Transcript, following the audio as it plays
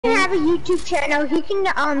can have a YouTube channel. He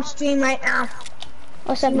can stream right now.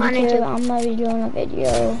 What's up, YouTube? I'm gonna be doing a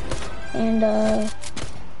video, and no,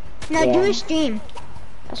 yeah. do a stream.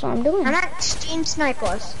 That's what I'm doing. I'm not Stream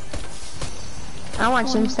Snipers. I want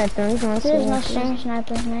Stream Snipers. There's no Stream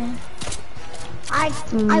Snipers, man. I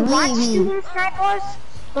want Stream Snipers,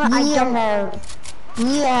 but I don't know.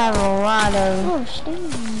 You have a lot of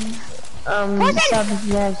Steam. stuff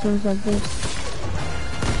you have Stream Snipers.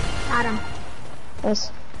 Got him.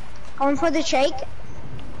 Yes. Going for the shake.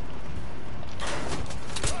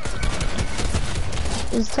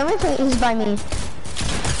 Tell me if he's by me.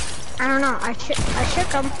 I don't know. I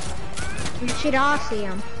shook him. You should all see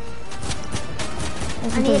him.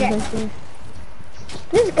 I need it.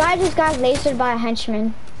 This guy just got lasered by a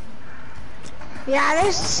henchman. Yeah,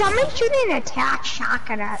 there's somebody shooting an attack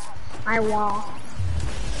shotgun at my wall.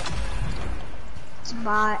 It's a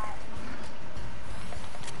bot.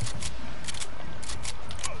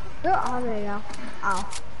 Oh, there you go.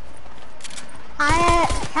 Oh. Hi,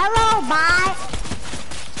 hello, bot.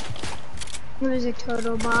 It was a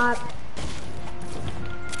total bot.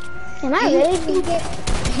 Am I really?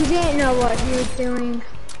 He didn't know what he was doing.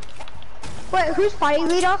 Wait, who's party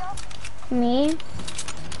leader? Me.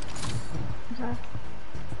 Okay.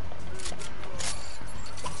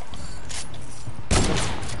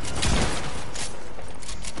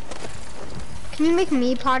 Can you make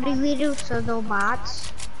me party leader so they're bots?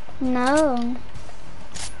 No.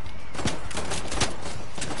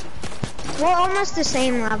 We're almost the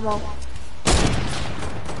same level.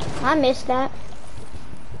 I missed that.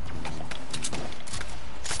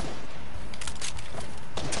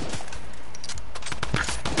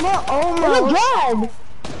 We're almost. Oh my god!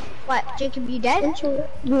 What, Jacob, you dead?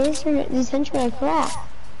 These henchmen are crap.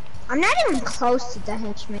 I'm not even close to the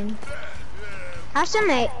henchman. Have some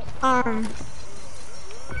mini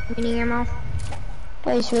ammo.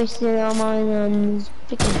 I just wasted all mine on these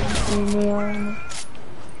freaking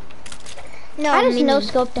No, I just mini.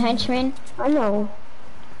 no-scoped the henchman. I know.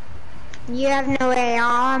 You have no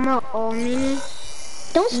AR ammo or mini?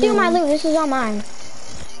 Don't steal my loot. This is all mine.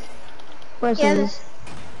 Where's Yeah, this?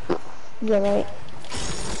 Yeah, right.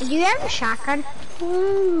 Do you have a shotgun?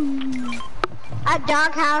 At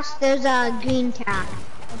doghouse, there's a green tag.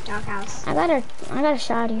 At doghouse. I got a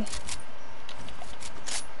shotty.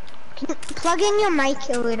 Plug in your mic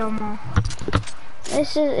a little more.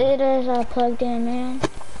 It is plugged in, man.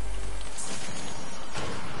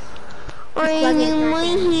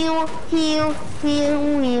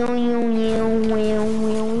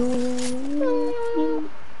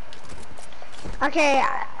 Okay,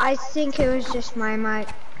 I think it was just my mic.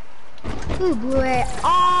 Ooh, blew it.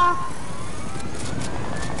 Oh!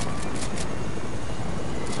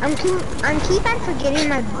 I'm keep on forgetting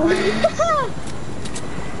my buttons.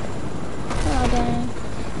 Oh, dang.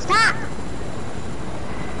 Stop!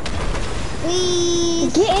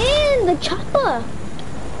 Please! Get in the chopper!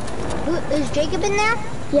 Is Jacob in there?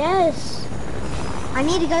 Yes. I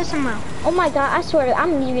need to go somewhere. Oh my god, I swear,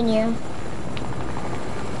 I'm leaving you.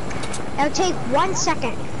 It'll take 1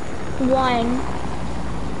 second. 1.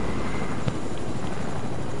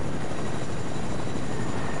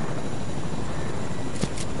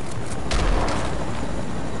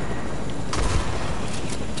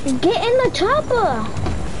 Get in the chopper!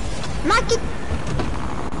 Mark it!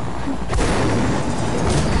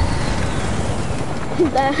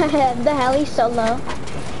 the heli solo.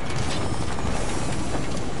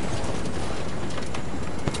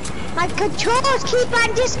 My controls keep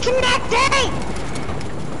on disconnecting!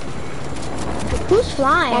 Who's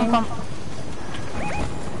flying?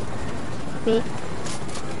 Me.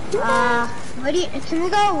 What do you, can we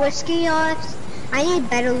go whiskey odds? I need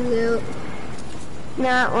better loot.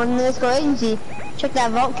 Nah, well, let's go agency. Check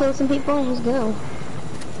that vault, kill some people, and let's go.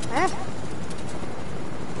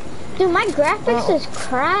 Dude, my graphics is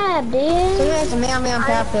crap, dude. Serious, man,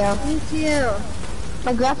 crap, yo. Me too.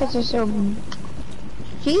 My graphics are so...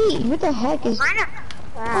 Gee, what the heck is...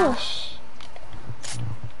 Oh,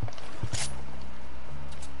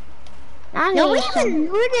 I No, we need some...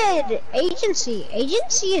 haven't looted agency.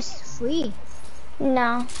 Agency is free.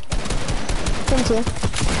 No. Thank you.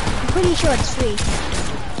 I'm pretty sure it's free.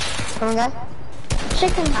 Come on, guy.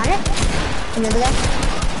 Chicken. Got it? Another guy.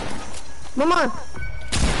 One more.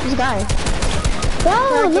 This guy.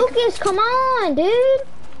 Go, Lucas, come on, dude.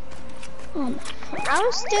 Oh my. I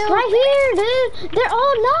was still... Right here, dude. They're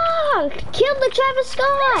all knocked. Kill the Travis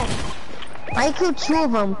Scott. I killed 2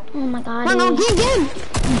 of them. Oh my god. No, no, get in.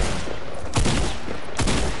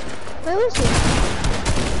 Where was he?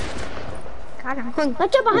 Got him.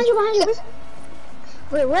 Watch out, behind you.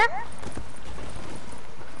 Wait, where?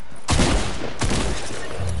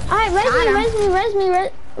 Alright,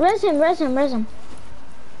 res him.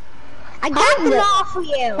 I got them all for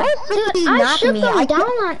you. Dude, I shook him down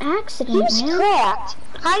on accident, He's man. cracked.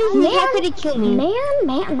 How did he happen to kill me?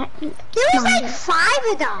 Man. There was like 5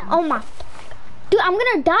 of them. Oh my. Dude, I'm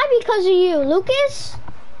gonna die because of you, Lucas.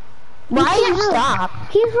 Why did you stop?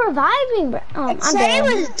 He's reviving, bro. Oh, I'm Said dead.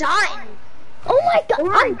 it was done. Oh my god. Oh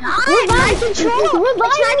my god. My control.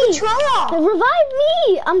 It's my control. Revive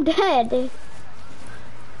me. I'm dead.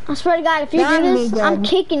 I swear to God, if you do this, I'm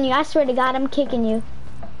kicking you. I swear to God, I'm kicking you.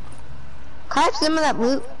 Can I have some of that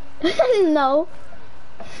loot? No.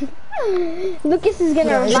 Lucas is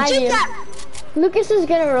gonna revive you. Lucas is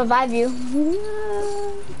gonna revive you.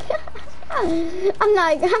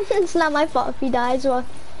 It's not my fault if he dies while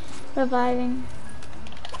reviving.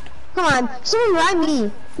 Come on, someone revive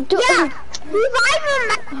me. Yeah, revive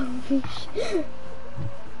him.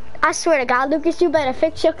 I swear to God, Lucas, you better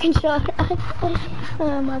fix your controller.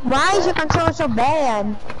 Oh my God. Why is your controller so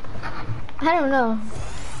bad? I don't know.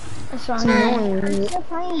 What's wrong? Annoying.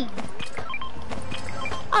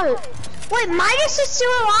 Oh, wait, Midas is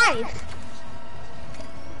still alive.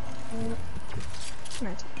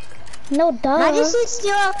 No, duh. Midas is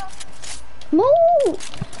still. Move!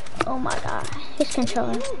 Oh my God, his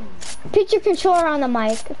controller. Put your controller on the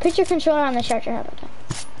mic. Put your controller on the charger. How about that?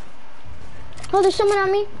 Oh, there's someone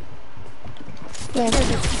on me. Yeah,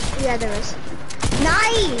 there is.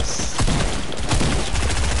 Nice.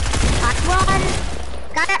 Got one.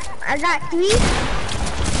 Got it. I got 3.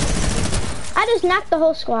 I just knocked the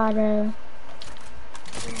whole squad, bro.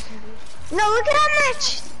 No, look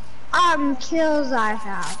at how much kills I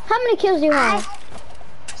have. How many kills do you have?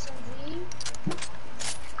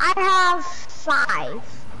 I have 5.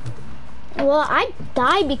 Well, I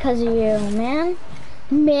died because of you, man.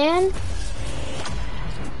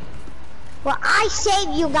 Well, I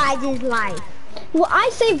saved you guys' life. Well, I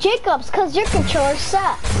saved Jacob's because your controller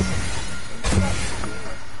sucks.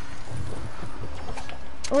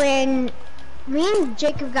 When me and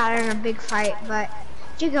Jacob got in a big fight, but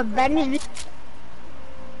Jacob bent his.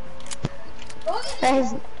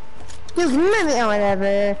 Dude, maybe or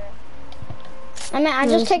whatever. I mean, I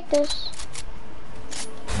just take this.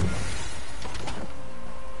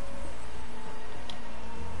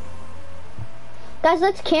 Guys,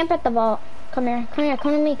 let's camp at the vault. Come here, come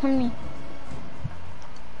to me.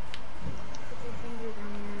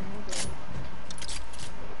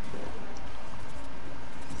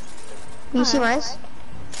 You see mice?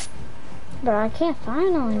 But I can't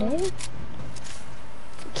find one, dude.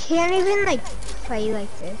 Can't even like play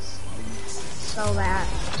like this. So bad.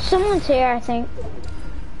 Someone's here, I think.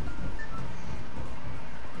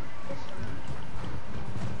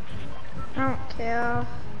 I don't care.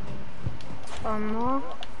 One more.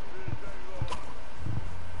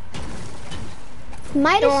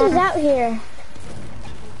 Midas is out here.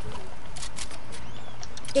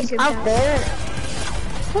 Out there.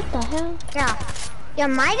 What the hell? Yeah,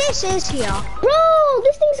 Midas is here. Bro,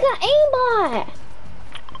 this thing's got aimbot.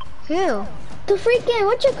 Who? The freaking,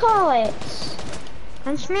 what you call it?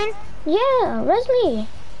 Huntsman? Yeah, res me.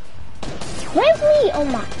 Oh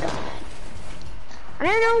my God. I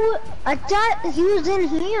don't know what. I thought he was in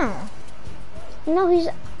here. No, he's.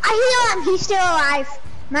 I heal him. He's still alive.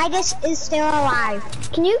 Midas is still alive.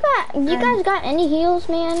 Can you guys got any heals,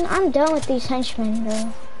 man? I'm done with these henchmen,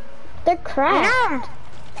 bro. They're crap. No.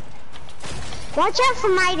 Watch out for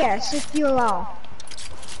Midas if you're low.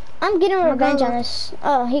 I'm getting revenge on this.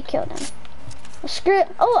 Oh, he killed him. Screw it.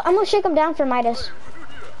 Oh, I'm gonna shake him down for Midas.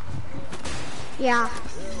 Yeah.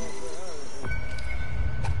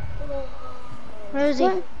 Where is he?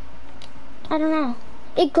 What? I don't know.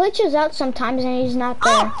 It glitches out sometimes and he's not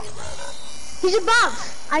there. Oh! He's above.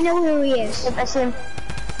 I know who he is. Yep, I see him.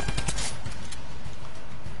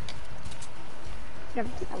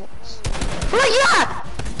 Oh yeah!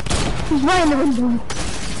 He's right in the window.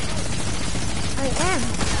 I am.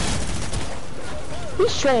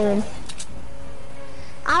 He's shredding.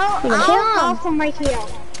 I'll go for my heal.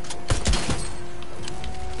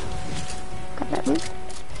 Got that one.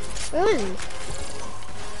 Where is he?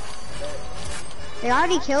 They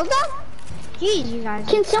already killed them? Jeez, you guys.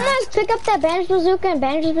 Can someone pick up that bandage bazooka and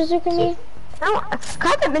bandage bazooka me? No,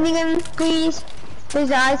 cut the minigun, please.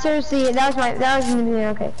 Please, I seriously, that was me,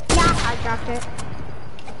 okay. Yeah, I dropped it.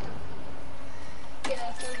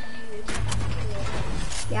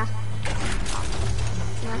 Yeah.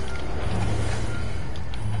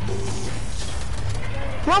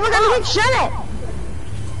 Well, we're gonna get shot.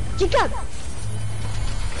 Jacob!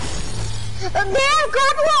 Man,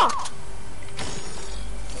 grab a wall!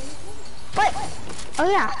 What? Oh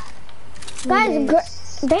yeah. Guys,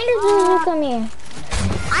 bandage bazooka me.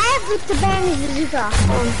 I with the bandage bazooka.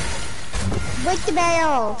 With the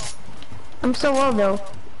barrel. I'm so low though.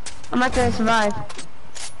 I'm not gonna survive.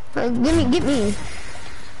 Get me.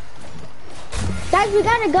 Guys, we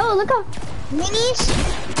gotta go. Look up. Minis.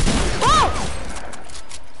 Oh!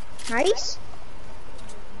 Nice.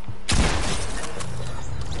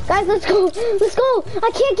 Guys, let's go. Let's go.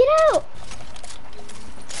 I can't get out.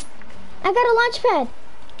 I got a launch pad.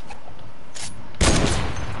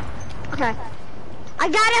 Okay. I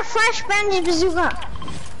got a fresh bandage bazooka.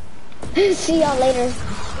 See y'all later.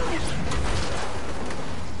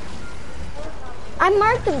 I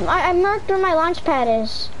marked where my launch pad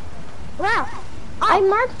is. Wow. I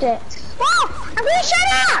marked it. Oh, I'm gonna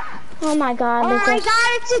shut up. Oh my god, Oh my Lucas. god,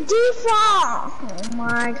 it's a default. Oh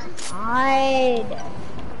my god.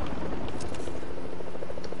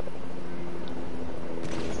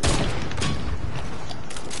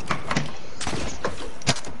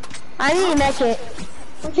 I need to make it.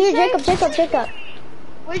 Here, Jacob.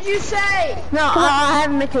 What'd you say? No, I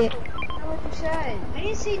haven't make it. What'd you say? I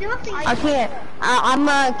didn't say nothing. I can't. I'm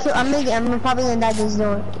probably gonna die this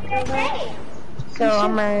door. Okay. So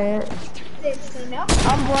I'm gonna. Didn't say no.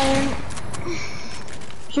 I'm playing.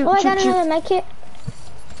 Shoot, Oh, I got shoot. another med kit.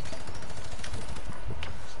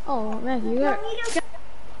 Oh, man, you got.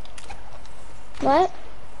 What?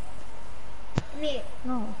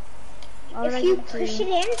 No. If you push it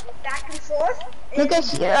in, back and forth. Look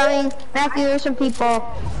at, Matthew, there's some people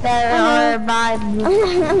that are by.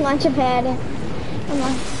 I'm launching pad. Come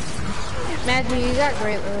on. Matthew, you got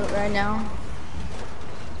great loot right now.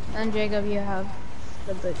 And Jacob, you have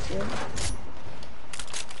the good too.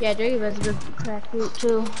 Yeah, Jacob has good crack loot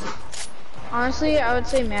too. Honestly, I would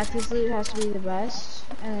say Matthew's loot has to be the best,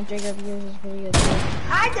 and then Jacob yours is pretty good too.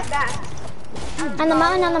 I'm the best. On the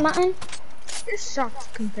mountain. This sucks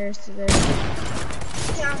compared to this.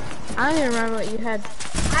 Yeah. I don't even remember what you had. I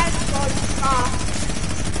have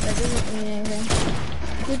That doesn't mean anything.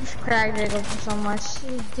 You just cracked Jacob for so much.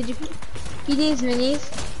 Did you these minis?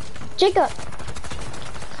 Jacob.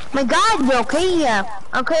 My God, bro, okay, yeah.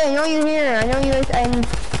 Okay, I know you're here. I know you're. I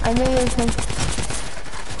know you're.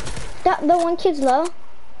 The one kid's low.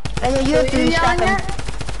 I know you have to you distract yelling him.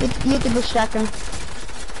 You have to distract him.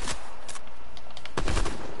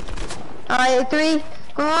 Alright, 3.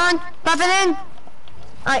 Go on, pop it in.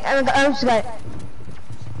 Alright, I just got it.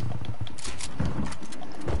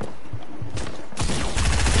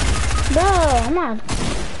 Bro, come on.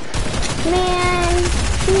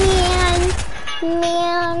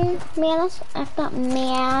 Man, that's effed up,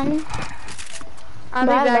 man. I'll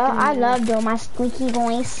But be back in a I minute. love doing my squeaky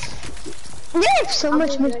voice. There's so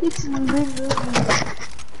much mistakes. They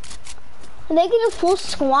get a full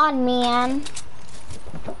squad, man.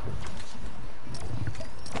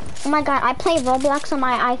 Oh my god, I play Roblox on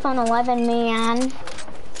my iPhone 11, man.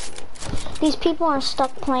 These people are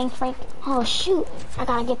stuck playing Frank. Oh shoot, I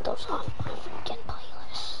gotta get those off my freaking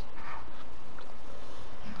playlist.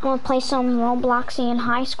 I'm gonna play some Roblox in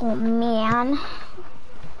high school, man.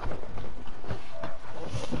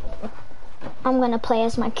 I'm gonna play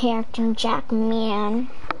as my character, Jack, man.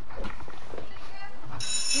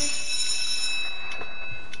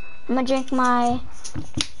 I'm gonna drink my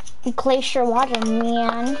glacier water,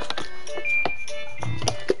 man.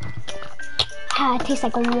 Ah, it tastes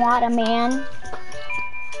like water, man.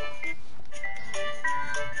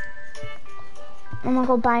 I'm gonna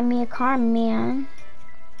go buy me a car, man.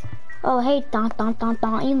 Oh, hey, Don,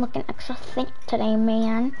 you looking extra thick today,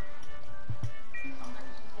 man.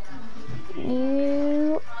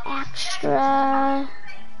 You extra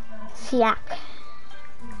siak.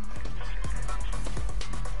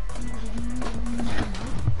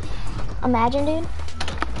 Imagine, dude.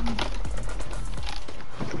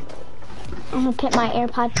 I'm gonna put my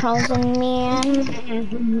AirPod Pros in, man.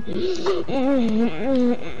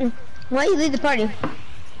 Why you leave the party?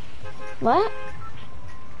 What?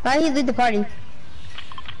 Why you leave the party?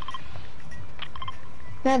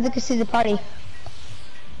 Now look and see the party.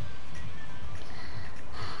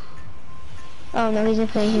 Oh no, he's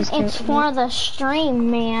just playing his It's for the stream,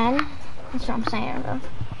 man. That's what I'm saying, bro.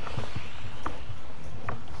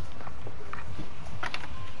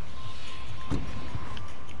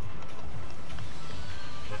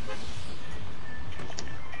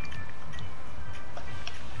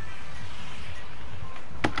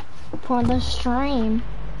 For the stream.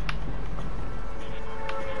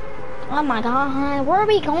 Oh my god, where are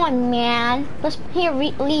we going, man? Let's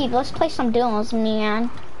leave. Let's play some duels, man.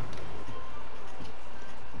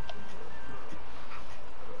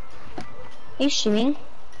 Are you streaming?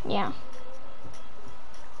 Yeah.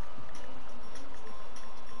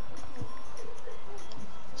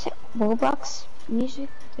 Is it Roblox music?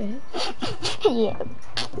 Yeah.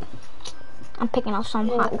 I'm picking up some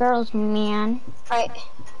hot girls, man. Alright.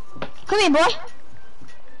 Come here, boy.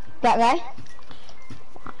 That guy.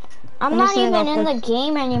 I'm I'm not just gonna even go in the first.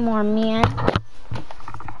 game anymore, man.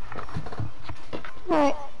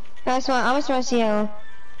 Alright. That's why I'm just trying to see how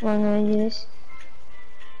long I'm gonna do this.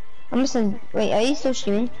 I'm just gonna wait, are you still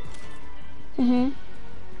streaming? Mhm.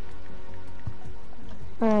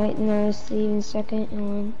 Alright, no, let's leave in a second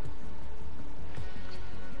and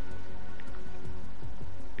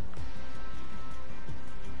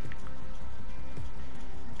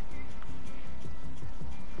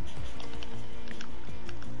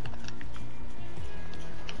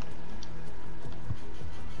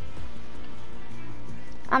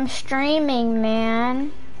I'm streaming,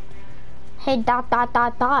 man. Hey, ...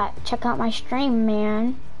 Check out my stream,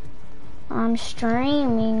 man. I'm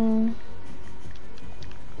streaming,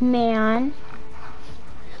 man.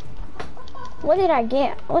 What did I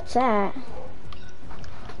get? What's that?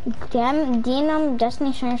 Damn, Denum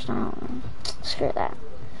Destiny Stone. Screw that.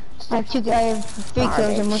 I have 3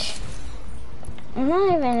 kills almost. I'm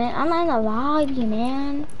not in the lobby,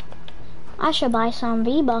 man. I should buy some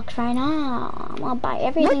V-Bucks right now. I'm gonna buy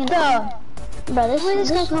everything. What the? Bro, this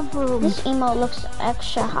guy come from? This emote looks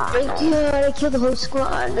extra hot. God, I killed the whole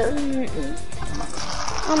squad.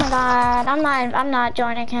 Oh my god, I'm not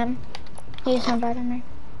joining him. He just invited me.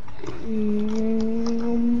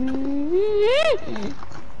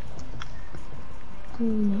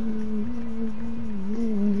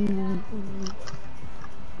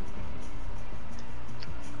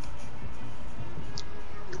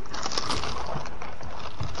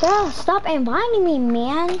 Bro, stop inviting me,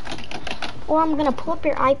 man. Or I'm gonna pull up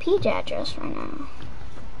your IP address right now.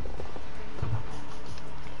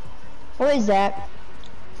 What is that?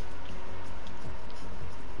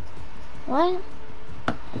 What?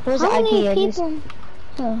 What's How the many IP address? people?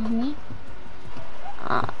 Oh, me?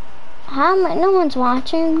 How many? No one's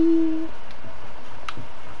watching.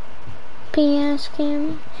 PS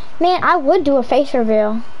cam. Man, I would do a face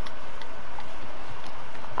reveal.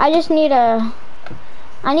 I just need a.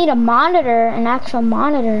 I need a monitor, an actual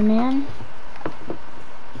monitor, man.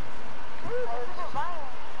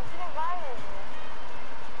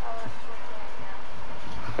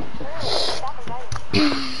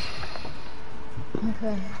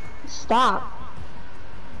 Okay. Stop.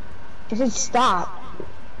 I said stop.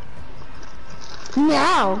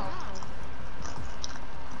 Now.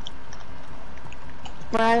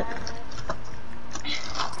 Right.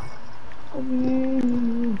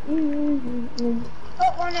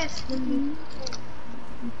 Put one as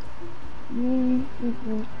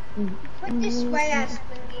Put this way as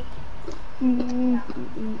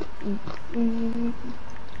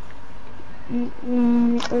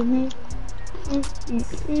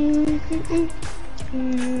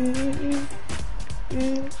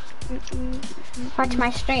Watch my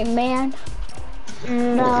stream, man.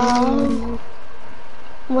 No.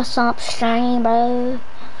 What's up, stream, bro?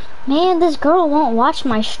 Man, this girl won't watch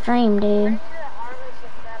my stream, dude.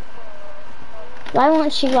 Why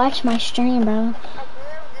won't she watch my stream, bro?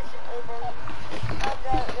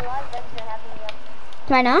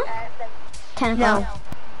 Right now? 10 o'clock.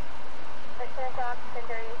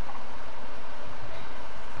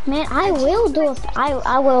 Man, I will do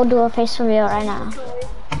a face reveal right now.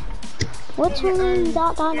 What's her name? ...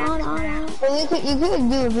 Well, you could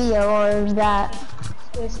do a video or that.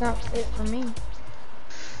 It's not fit for me.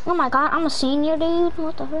 Oh my god, I'm a senior, dude.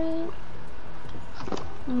 What the frick?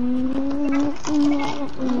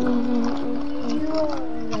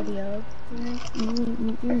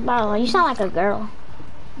 Bro, you sound like a girl.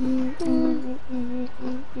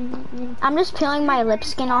 I'm just peeling my lip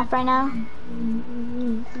skin off right now.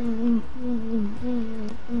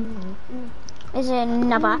 Is it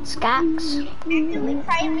Navatskats?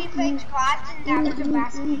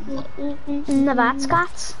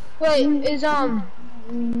 Navatskats? Wait, is I'm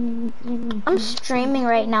streaming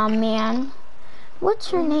right now, man. What's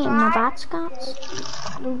her name? Navatskats?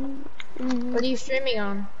 what are you streaming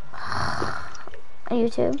on?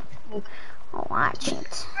 YouTube. I'll watch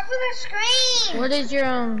it. What is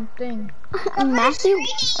your thing? Matthew,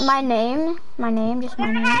 my name, just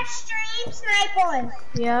my name. stream snipers.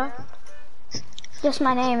 Yeah. Just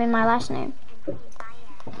my name and my last name.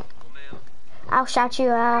 I'll shout you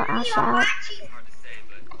out, I'll shout.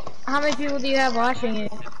 How many people do you have watching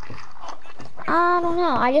it? I don't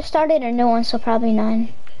know, I just started a new one, so probably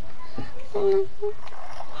 9.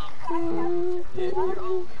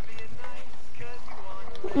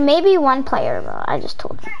 Maybe 1 player, bro, I just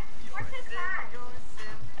told you.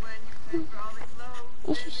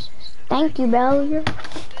 Thank you, bro.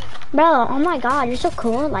 Bro, oh my god, you're so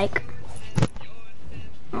cool. Like,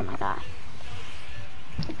 oh my god.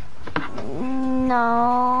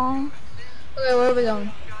 No. Okay, where are we going?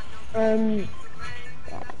 I'm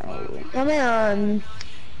in,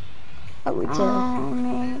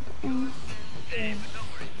 retail.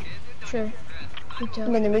 Sure. Retail.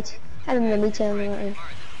 I'm in the retail. I'm in the retail.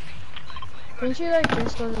 Didn't you like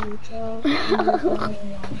just go to retail?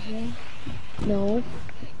 No.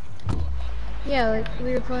 Yeah, like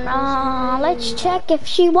we were playing. Let's check if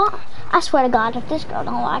she wants. I swear to God, if this girl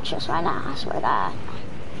don't watch us right now, I swear to God.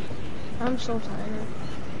 I'm so tired.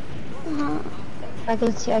 I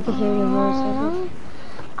can hear your voice.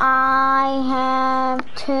 I have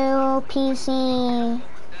 2 PC.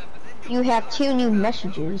 You have 2 new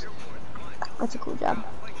messages. That's a cool job.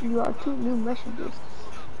 You are 2 new messages.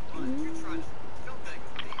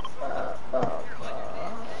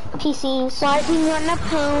 PCs. Why do you want a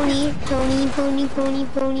pony? Pony, pony, pony,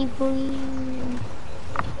 pony, pony.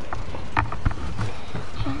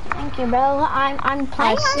 Thank you, bro. I'm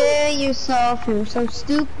playing. I say yourself, you're so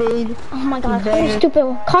stupid. Oh my God, call me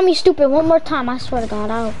stupid. Call me stupid one more time. I swear to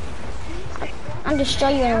God, I'll destroy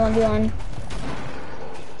you in a 1v1.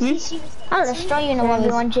 I'll destroy you in a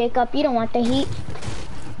 1v1, Jacob. You don't want the heat.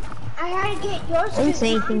 I gotta get yours. I didn't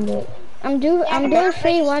say anything yet. I'm doing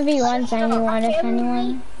free 1v1s. Anyone, if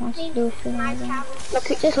anyone wants to do a free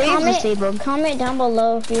 1v1. Just comment down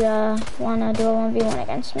below if you wanna do a 1v1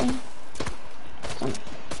 against me.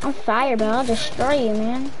 I'm fire, bro. I'll destroy you,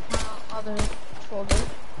 man. Other folder.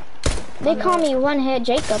 They call me one hit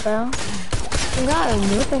Jacob, bro. God,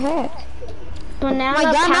 what the heck? But now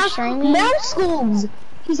they're capturing me. Mouse schools.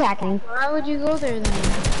 He's hacking. Why would you go there then?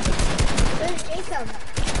 Where's Jacob?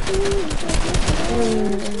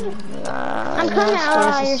 I'm coming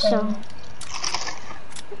out yourself.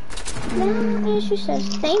 No, she says,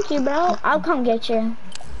 thank you, bro. I'll come get you.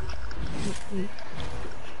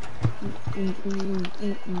 I'm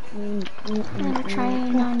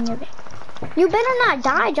trying on your... You better not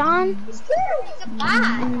die, John.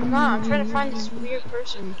 No, I'm trying to find this weird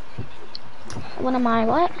person. What am I,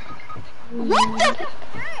 what? What the?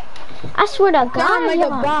 I swear to God, I'm like a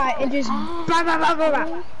bot and just blah, blah, blah, blah,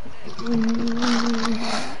 blah.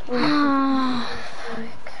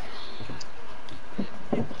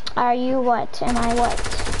 Are you what? Am I what?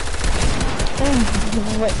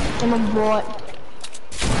 I'm a bot.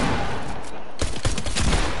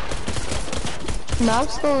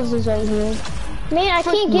 Mouse schools is right here. Man, I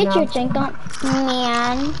can't get you, Jacob.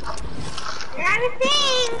 Man. Not a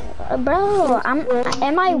thing. Bro,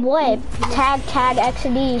 am I what? Tag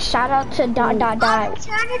XD. Shout out to ... Not a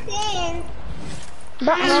thing.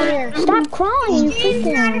 Bro, stop crying, you It's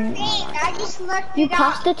not a freaking. thing. I just looked You it up.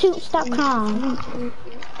 prostitute, stop crying.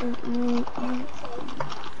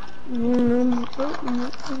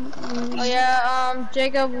 Oh yeah,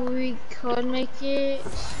 Jacob, we could make it.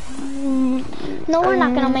 No, we're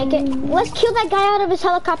not gonna make it. Let's kill that guy out of his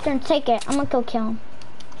helicopter and take it. I'm gonna go kill him.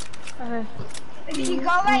 Okay. If you go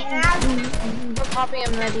right now, We're popping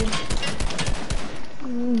him ready.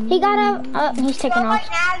 He got out. He's taking off.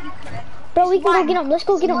 you could. Bro, we can go get him. Let's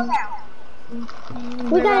go get him.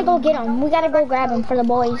 We gotta go get him. We gotta go grab him for the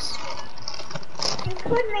boys. You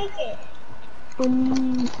could make it.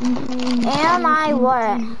 Am I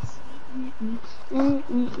what? Am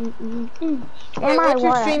I What's your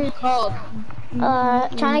what? stream called?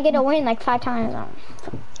 Trying to get a win like 5 times. I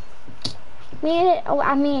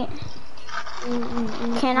mean,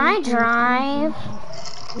 can I drive?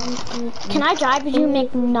 Can I drive? You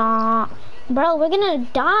make nah. Bro, we're gonna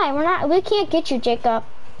die. We can't get you, Jacob.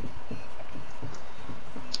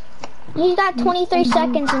 He's got 23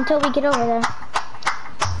 seconds until we get over there.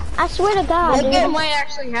 I swear to God, dude. You might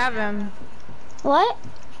actually have him. What?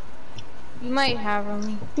 You might have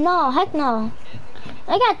him. No, heck no.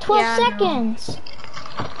 I got 12 Yeah, seconds.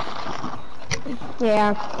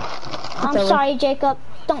 Yeah. I'm sorry, Jacob.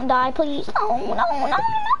 Don't die, please. No.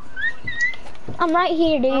 I'm right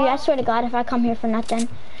here, dude. I swear to God, if I come here for nothing.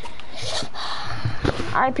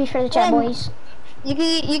 RIP for the chat, boys. You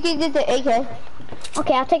can get the AK.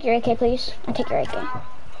 Okay, I'll take your AK, please. I'll take your AK.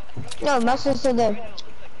 No, Mouse is still there.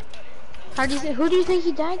 Who do you think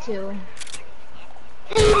he died to?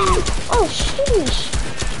 Oh, sheesh.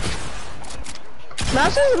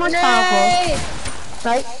 Mouse is the most powerful,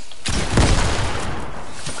 right?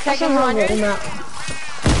 Second 100.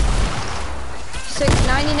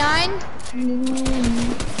 699.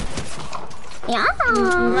 Yeah.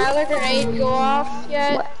 My other grenade go off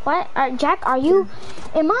yet? What? Jack, are you...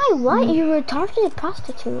 Am I what? You retarded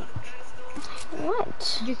prostitute.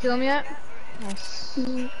 What? Did you kill him yet? Yes.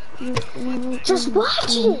 Just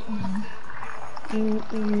watch it.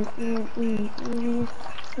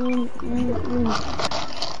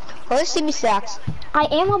 Let's see me sacks. I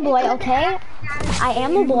am a boy, okay? I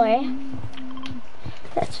am a boy.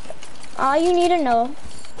 That's all you need to know.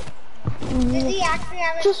 Does he actually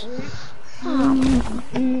have a Just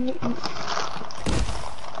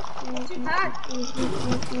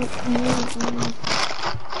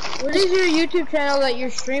What is your YouTube channel that you're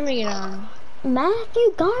streaming it on?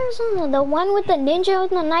 Matthew Garza, the one with the ninja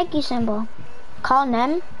with the Nike symbol. Call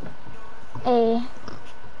them a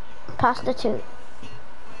prostitute.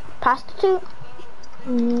 Prostitute?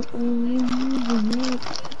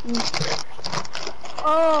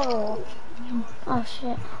 Oh. Oh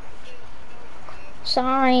shit.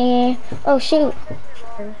 Sorry. Oh shoot.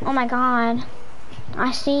 Oh my god.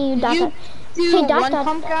 I see you. Dot, dot. Hey, dot,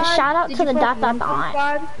 dot. Shout out to the dot dot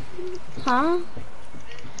dot. Huh?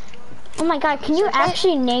 Oh my god, can you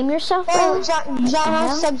actually name yourself, bro? Oh, John,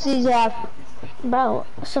 how subsidies you have? Bro,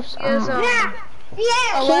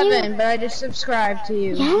 Yeah. 11, but I just subscribed to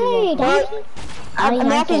you. Yay, daddy.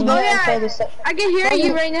 Matthew's better than Curtis. I can hear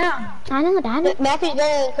you right now. I know, daddy. Matthew's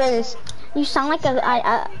better than Curtis. You sound like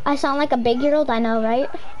I sound like a big-year-old, I know, right?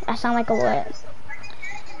 I sound like a what?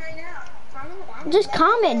 Just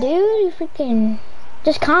comment, dude. You freaking...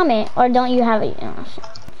 Just comment, or don't you have it? You know,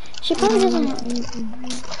 she probably doesn't...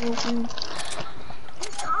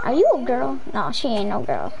 Are you a girl? No, she ain't no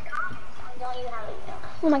girl.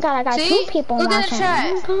 Oh my god, I got 2 people Look at watching. the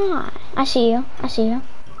chat. Oh my god. I see you. I see you.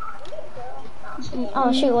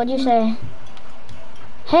 Oh shoot, what'd you say?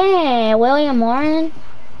 Hey, William Warren.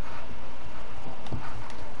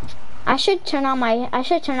 I should turn on my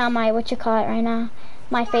what you call it right now.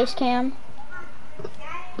 My face cam.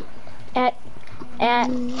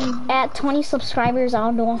 At 20 subscribers,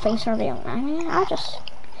 I'll do a face reveal. I mean, you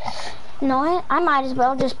know what? I might as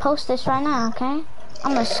well just post this right now, okay?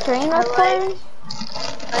 I'm gonna screen record.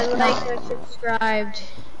 I like or subscribed,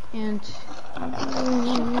 and Oh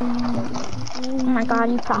my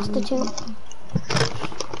god, you prostitute.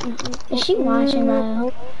 Is she watching,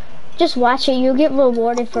 bro? Just watch it. You'll get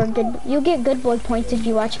rewarded for you'll get good boy points if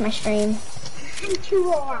you watch my stream.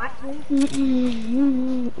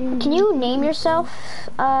 Can you name yourself?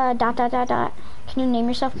 Dot. Can you name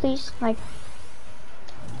yourself, please? Like,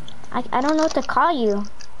 I don't know what to call you.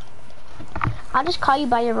 I'll just call you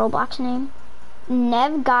by your Roblox name.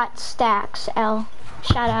 Nev got stacks. L.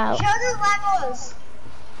 Shout out. Show the levels.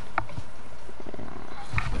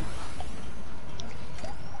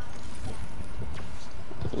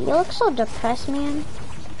 You look so depressed, man.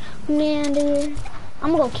 Man, dude.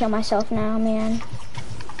 I'm gonna go kill myself now, man.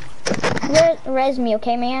 Res me,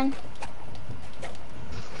 okay, man?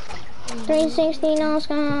 360 no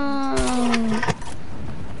scum.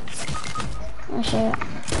 Oh shit.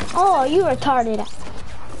 Oh, you retarded.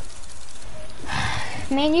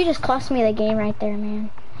 Man, you just cost me the game right there, man.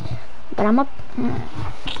 But I'm up.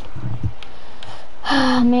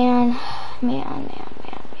 Man.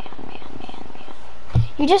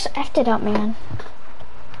 You just effed it up, man.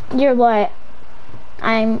 You're what?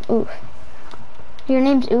 I'm Oof. Your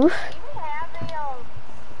name's Oof?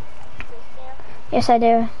 Yes, I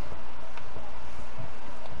do.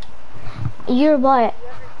 You're what?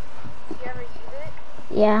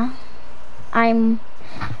 Yeah. I'm...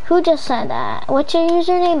 Who just said that? What's your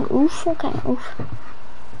username? Oof? Okay, Oof.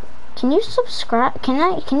 Can you subscribe? Can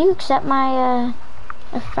you accept my,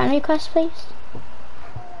 a friend request, please?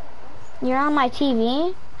 You're on my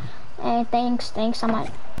TV? Hey, thanks. I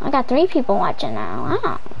got 3 people watching now.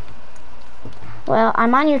 Wow. Well,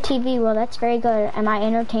 I'm on your TV. Well, that's very good. Am I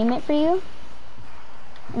entertainment for you?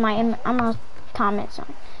 I'm gonna comment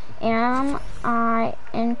something. Am I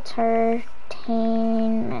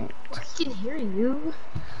entertainment? I can hear you.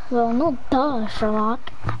 Well, no duh,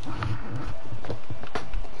 Sherlock.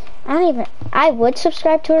 I would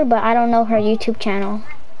subscribe to her, but I don't know her YouTube channel.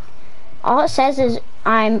 All it says is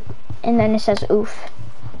and then it says Oof.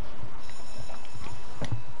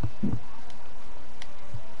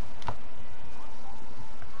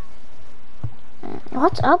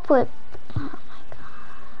 What's up with... Oh my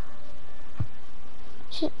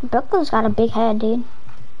god. Brooklyn's got a big head, dude.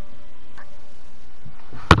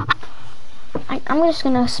 I'm just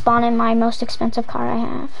gonna spawn in my most expensive car I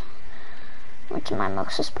have. What's my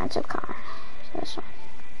most expensive car? This one.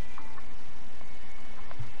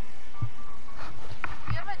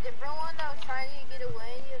 You have a different one that was trying to get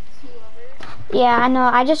away and you have 2 others? Yeah, I know.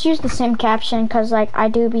 I just use the same caption because, like, I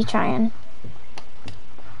do be trying.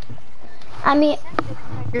 I mean,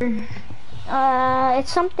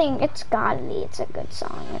 it's something, it's godly, it's a good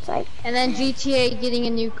song, it's like... And then GTA getting a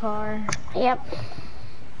new car. Yep.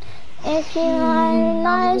 If you are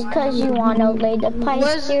nice, cause you wanna lay the pipe,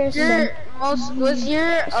 Was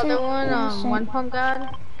your other one One Pump God?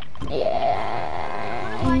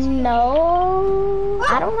 Yeah, no,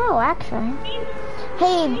 I don't know actually.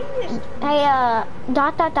 Hey,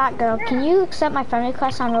 dot girl, can you accept my friend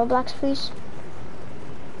request on Roblox, please?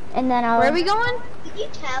 And then I'll. Where are we going? Did you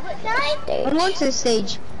tablet die? I'm going to the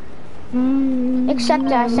stage. Except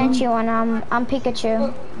that I sent you one. I'm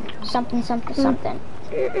Pikachu. Something.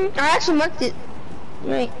 I actually marked it.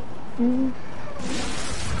 Right.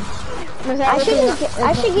 I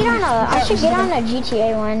should get on a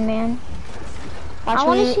GTA one, man. I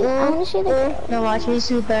wanna see the. No, watch me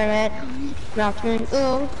Superman. Watch me.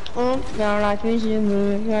 No, watch me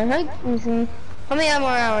Superman. How many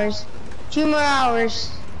more hours? 2 more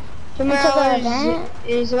hours. 2 more hours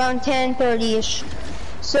is around 10:30ish.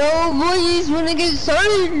 So boys, wanna get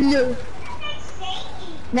started?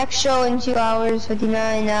 Next show in 2 hours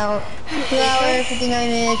 59 now. 2 hours 59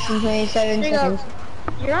 minutes and 27 seconds.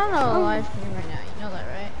 You're on a live stream right now. You know that,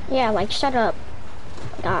 right? Yeah, like shut up.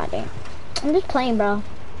 God damn. I'm just playing, bro.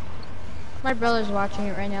 My brother's watching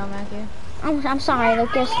it right now, Matthew. I'm sorry,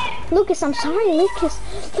 Lucas. Lucas, I'm sorry, Lucas.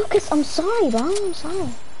 Lucas, I'm sorry, bro. I'm sorry.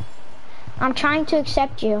 I'm trying to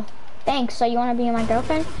accept you. Thanks. So you want to be my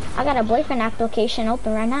girlfriend? I got a boyfriend application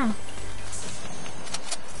open right now.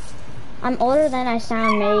 I'm older than I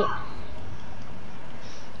sound, mate.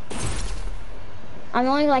 I'm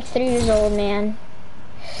only like 3 years old, man.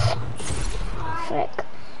 Frick.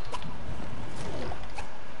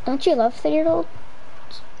 Don't you love 3-year-olds?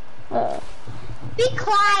 Be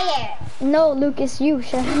quiet. No, Lucas, you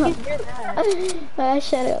shut up.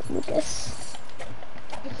 Shut up, Lucas.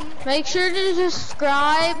 Make sure to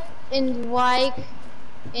subscribe and like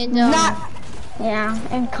and Yeah,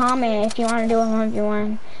 and comment if you want to do a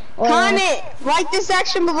 1v1. Or comment, like the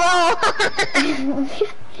section below.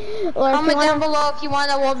 or comment down below if you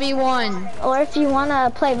want a 1v1. Or if you want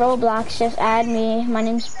to play Roblox, just add me. My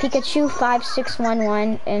name's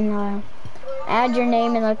Pikachu5611 and add your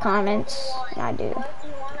name in the comments. I do.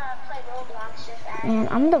 Man,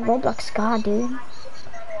 I'm the Roblox god, dude.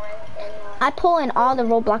 I pull in all the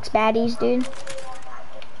Roblox baddies, dude.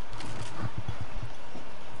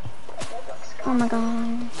 Oh my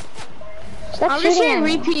god. Stop I'm just shooting hearing at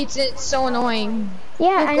me. repeats. It's so annoying.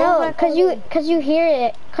 Yeah, I know, cause you hear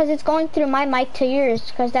it, cause it's going through my mic to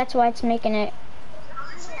yours, cause that's why it's making it.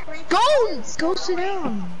 Go sit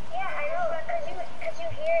down. Yeah, I know, cause you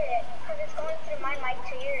hear it, cause it's going through my mic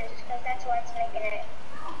to yours, cause that's why it's making it.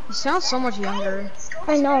 You sound so much younger.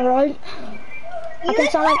 I know, right? I can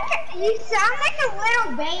sound like. You sound like a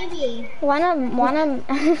little baby. Wanna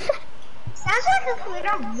Sounds like a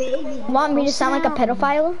little baby. want me to sound like a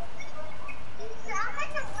pedophile? You sound like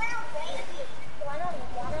a little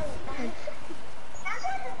baby.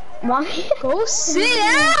 Want me? Go sit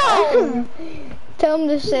down. Tell him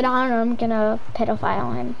to sit down, or I'm gonna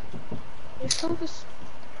pedophile him.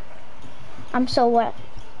 I'm so what?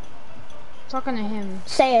 Talking to him.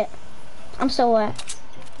 Say it. I'm so what?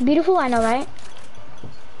 Beautiful, I know, right?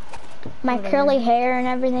 My curly hair and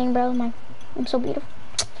everything, bro. I'm so beautiful.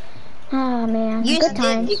 Oh man, You good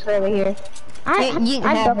times. did curly hair. I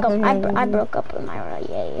broke up with Myra.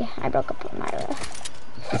 Yay! I broke up with Myra.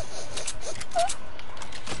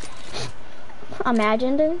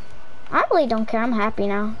 Imagine, dude. I really don't care. I'm happy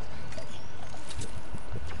now.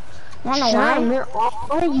 Wanna know why?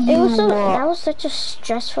 That was such a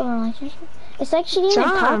stressful relationship. It's like she didn't even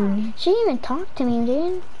talk. She didn't even talk to me,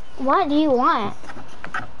 dude. What do you want?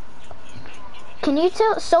 Can you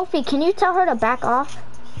tell Sophie? Can you tell her to back off?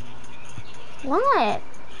 What?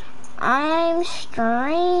 I'm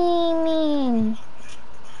streaming.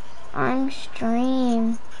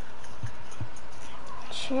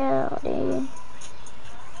 Chill, dude.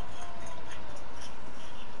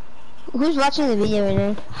 Who's watching the video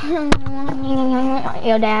right now?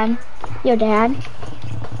 Your dad.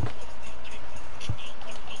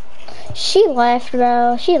 She left,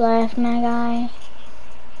 bro. She left, my guy.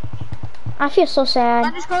 I feel so sad.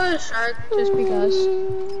 I just go to the shark just because.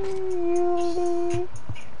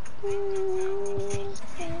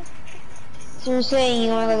 So you're saying you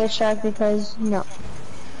want to go to the shark because no.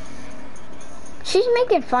 She's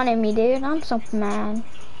making fun of me, dude. I'm so mad.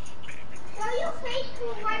 Show your face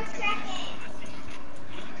for 1 second.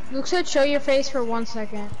 Luke said show your face for 1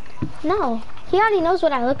 second. No, he already knows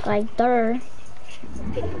what I look like. Duh.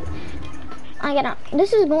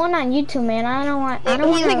 This is going on YouTube, man. I don't want.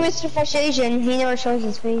 He's like Mr. Fresh Asian. He never shows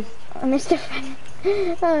his face. Mr.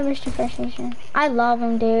 Fresh Asian. I love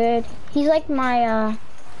him, dude. He's like my.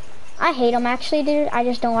 I hate him actually, dude. I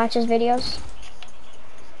just don't watch his videos.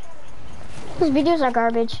 Those videos are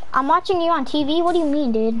garbage. I'm watching you on TV. What do you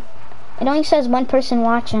mean, dude? It only says one person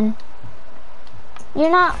watching.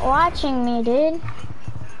 You're not watching me, dude.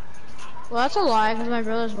 Well, that's a lie because my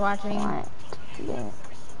brother's watching. What? Dude.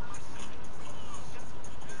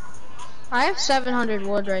 I have 700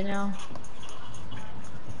 wood right now.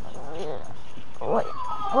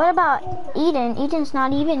 What about Eden? Eden's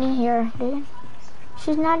not even in here, dude.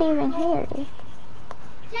 She's not even here, dude.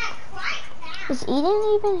 Is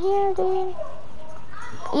Eden even here, dude?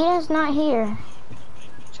 Eden's not here.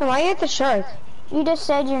 So why are you at the shark? You just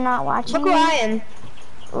said you're not watching Look me. who I am.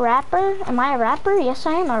 Rapper? Am I a rapper? Yes,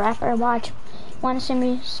 I am a rapper. Watch. Want to see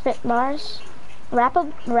me spit bars? Rap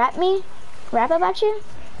me? Rap about you?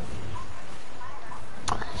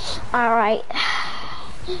 Alright.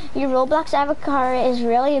 Your Roblox avatar is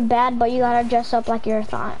really bad, but you gotta dress up like you're a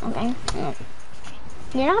thought, okay?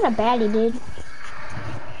 You're not a baddie, dude.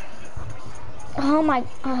 Oh my,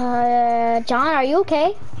 John, are you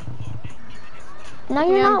okay? No,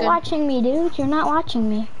 you're not watching me, dude. You're not watching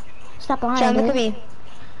me. Stop lying, John, dude. look at me.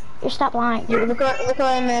 You stop lying. Look where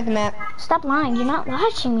I'm at the map. Stop lying. You're not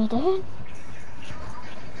watching me, dude.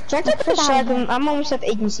 John, take the shark. I'm almost at the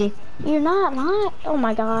agency. You're not lying. Oh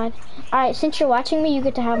my god. Alright, since you're watching me, you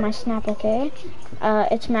get to have my snap, okay?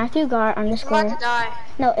 It's Matthew Gar underscore. I'm about to die.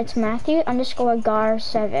 No, it's Matthew underscore Gar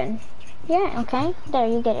 7. Yeah, okay. There,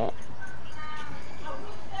 you get it.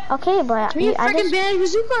 Okay, but You I freaking just banned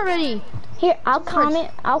Bazooka already. here. I'll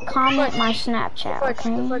comment my Snapchat.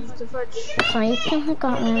 Okay. So you can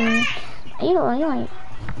got me. You know.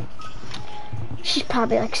 She's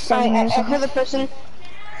probably like 7 years I old. heard the person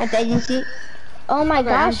at the agency. Oh my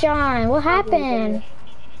gosh, John, what happened?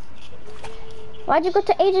 Why'd you go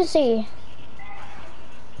to agency?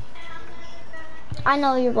 I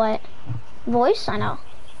know your what? Voice? I know.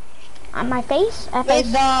 On my face?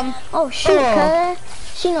 With Oh shoot, cuz.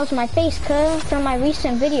 She knows my face, cuz, from my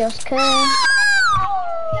recent videos, cuz.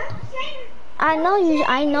 I know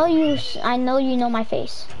you know my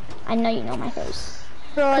face. I know you know my face.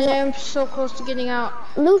 Bro, I am so close to getting out.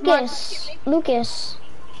 Lucas.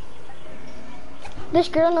 This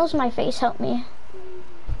girl knows my face, help me.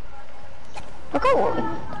 Look,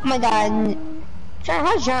 oh my god. John,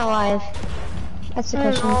 how's John alive? That's the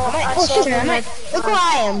question. Look who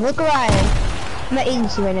I am. Look who I am. I'm at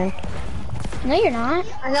agency right now. No, you're not.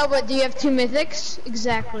 I know, but do you have 2 mythics?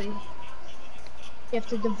 Exactly. You have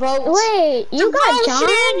to devote. Wait, you got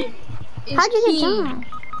John? Is How'd you key. get John?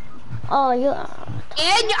 Oh, you.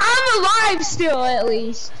 And I'm alive still, at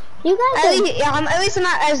least. You guys. At least I'm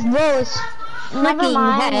not as low as Never freaking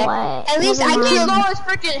mind. heck. What? At least Never I mind. killed. Low as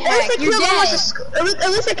freaking At least I heck. You're killed dead.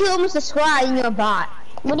 at least I killed almost a squad and you're a bot.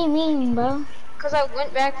 What do you mean, bro? Because I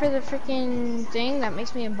went back for the freaking thing that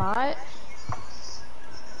makes me a bot.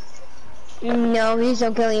 No, he's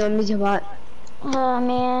not killing him. He's a bot. Oh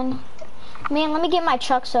man. Man, let me get my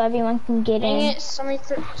truck so everyone can get Dang in. it, somebody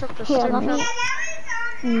took the Here, start let me.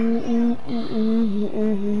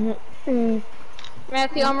 truck.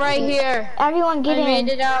 Matthew, I'm right here. Everyone get I in.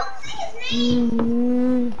 made it out.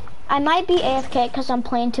 I might be AFK because I'm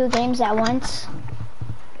playing 2 games at once.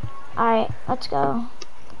 Alright, let's go.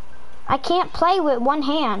 I can't play with one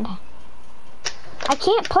hand. I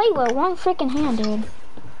can't play with one freaking hand, dude.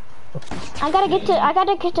 I gotta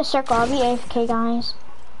get to circle. I'll be AFK, guys.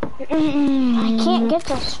 I can't get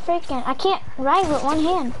this freaking. I can't ride with one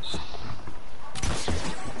hand.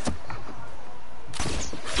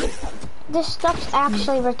 This stuff's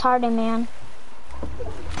actually retarded, man.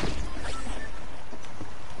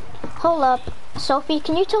 Hold up. Sophie,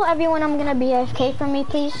 can you tell everyone I'm gonna be AFK for me,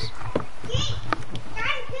 please?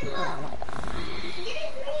 Oh my god.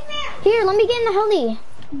 Here, let me get in the heli.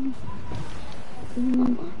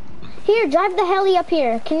 Here, drive the heli up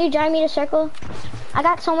here. Can you drive me to circle? I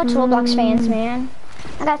got so much Roblox fans, man.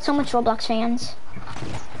 I got so much Roblox fans.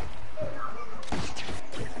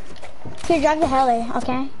 Here, drive the heli,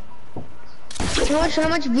 okay? How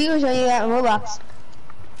much viewers are you at in Roblox?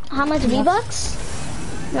 How much V-Bucks?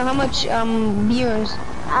 No, how much viewers?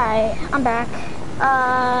 Alright, I'm back.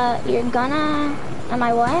 You're gonna... Am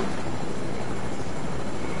I what?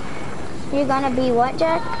 You're gonna be what,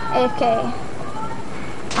 Jack? AFK.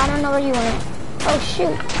 I don't know where you went. Oh,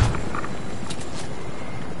 shoot.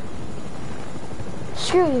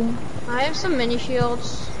 Screw you. I have some mini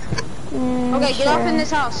shields. Okay, Get off in this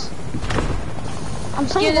house. I'm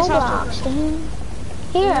playing this house Roblox, dude.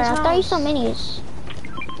 Here, I'll throw you some minis.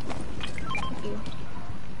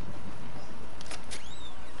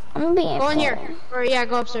 I'm gonna be Go in here. Or yeah,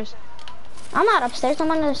 go upstairs. I'm not upstairs, I'm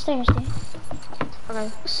under the stairs, dude. Okay.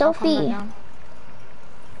 Sophie.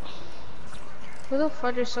 Who the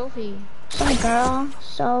fuck is Sophie? Some girl,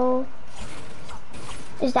 so...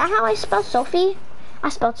 Is that how I spell Sophie? I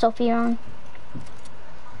spelled Sophie wrong.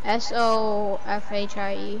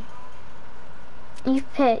 Sophie.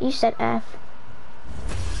 You said F.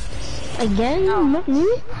 Again? Oh.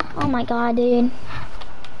 Oh my god, dude.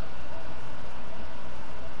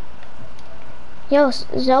 Yo,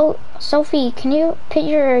 Sophie, can you put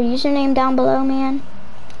your username down below, man?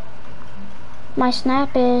 My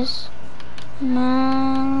snap is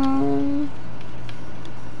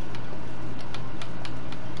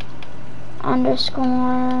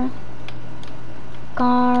underscore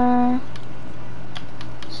gar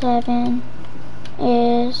 7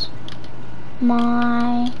 is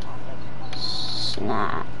my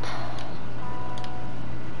snap.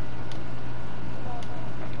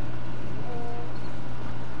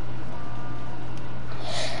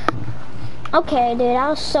 Okay, dude, that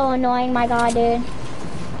was so annoying, my god, dude.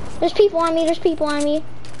 There's people on me,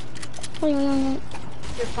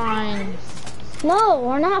 You're fine. No,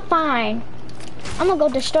 we're not fine. I'm gonna go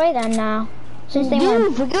destroy them now. Since they Dude,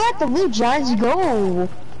 won. forget the blue giants go.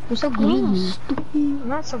 You're so greedy. I'm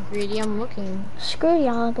not so greedy, I'm looking. Screw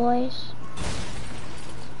y'all, boys.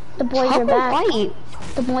 The boys How are can back. fight?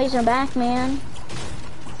 The boys are back, man.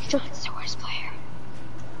 John's the worst player.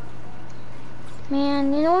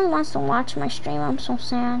 Man, no one wants to watch my stream. I'm so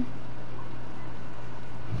sad.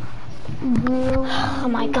 Oh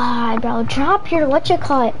my god, bro. Drop your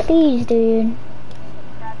whatchamacallit, please, dude.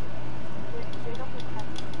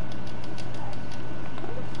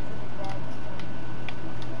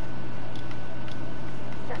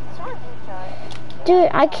 Dude,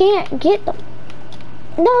 I can't get them.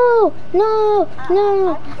 No.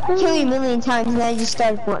 I killed you a million times and I just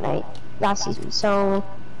started Fortnite last season, so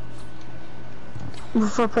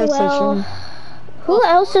for PlayStation. Well,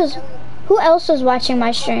 who else is watching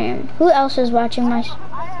my stream? Who else is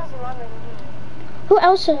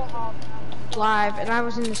Live, and I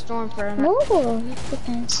was in the storm for a minute. No, you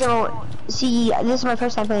freaking. So, see, this is my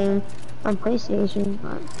first time playing on PlayStation.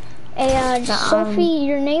 But Hey, Sophie,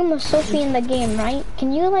 your name was Sophie in the game, right?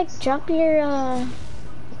 Can you like drop your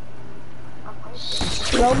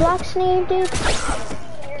Roblox name, dude?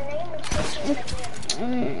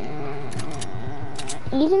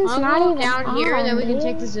 Eden's I'll not go even down here, on, then we can dude.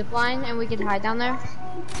 take the zip line and we can hide down there.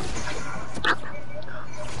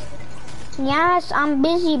 Yes, I'm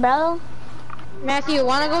busy, bro. Matthew,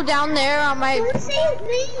 wanna go down there on my...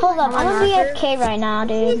 Hold up, I'm gonna be marker? AFK right now,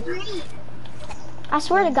 dude. I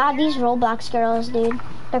swear to God, these Roblox girls, dude,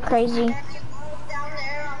 they're crazy.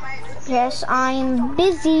 Yes, I'm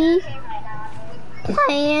busy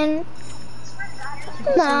playing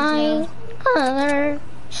my other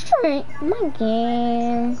stream, my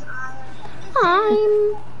game.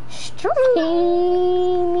 I'm streaming.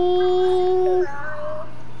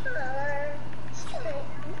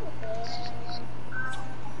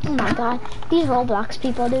 Oh my god, these Roblox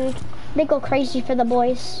people, dude, they go crazy for the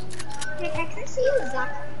boys. Hey, I can see you,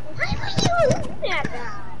 Zach. Why were you looking at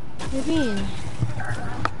that? What do you mean?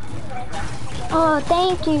 Oh,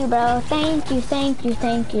 thank you, bro. Thank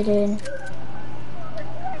you, dude.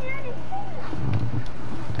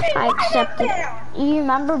 I accept it. You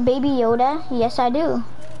remember Baby Yoda? Yes, I do.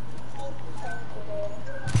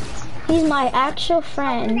 He's my actual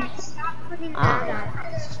friend.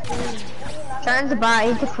 trying to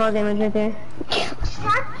buy the fall damage right there.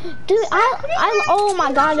 Dude, oh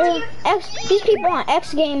my god, these people on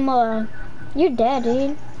X game, you're dead,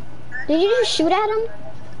 dude. Did you just shoot at him?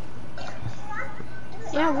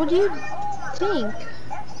 Yeah, what do you think?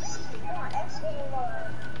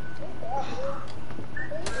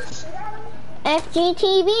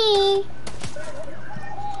 FGTV.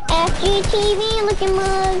 FGTV looking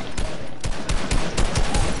mug.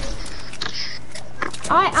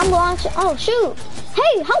 Alright, I'm launching. Oh, shoot.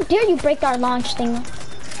 Hey, how dare you break our launch thing?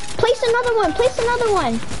 Place another one.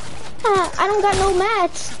 I don't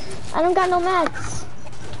got no mats.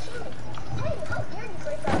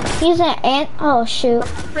 He's an ant. Oh, shoot.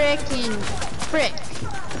 Frick.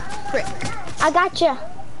 I got you.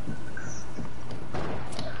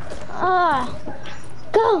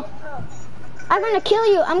 Go. I'm gonna kill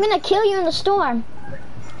you in the storm.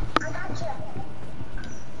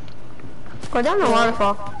 Go down the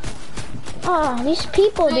waterfall. Oh, these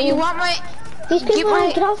people, Hey, dude. you want my... These people Get want my-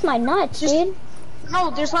 to get off my nuts, dude.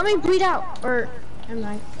 No, just let me bleed out. Or... Never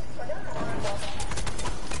mind.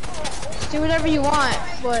 Do whatever you want,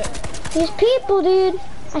 but... These people, dude.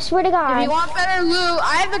 I swear to If God. you want better loot,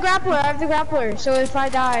 I have the grappler, so if I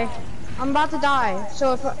die, I'm about to die,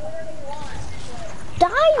 so if I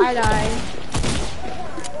Die! die.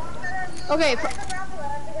 Okay,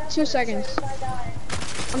 2 seconds.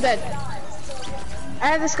 I'm dead. I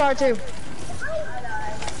have the scar too.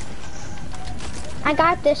 I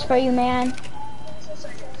got this for you, man.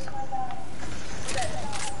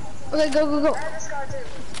 Okay, go.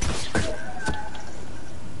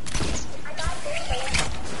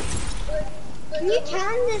 Can you tell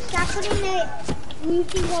him to stop putting the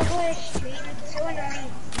YouTube over the stream? It's so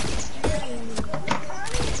annoying.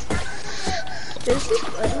 There's this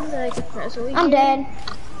button that I can press over I'm here, dead.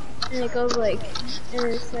 and it goes like, and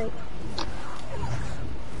it's like,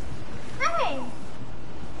 Hey!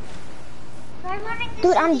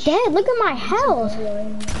 Dude, I'm dead. Look at my health.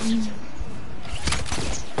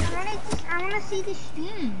 I wanna see the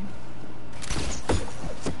stream.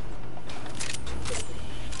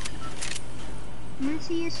 I wanna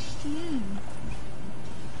see your stream.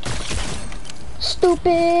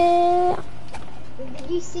 Stupid. Did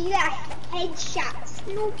you see that headshot,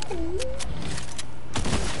 Snoopy?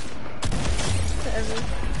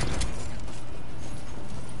 whatever.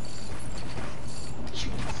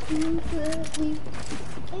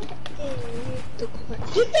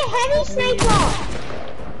 Get the heavy sniper!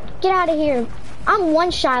 Get out of here. I'm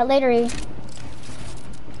one shot, literally.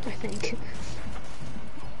 I think.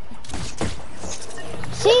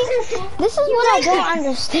 See? This is what I don't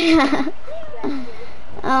understand.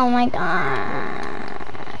 Oh my god.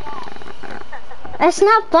 That's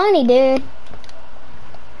not funny, dude.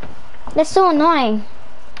 That's so annoying.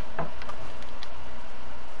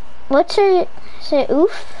 What's her, is it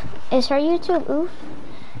Oof? Is her YouTube Oof?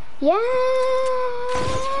 Yeah.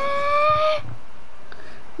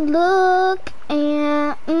 Look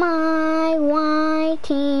at my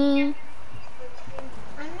whitey.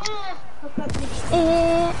 I'm gonna hook up the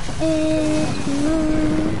It is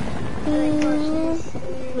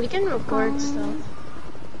mine. We can record stuff.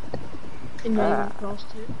 And then post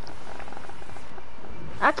it.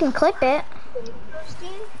 I can clip it. posting.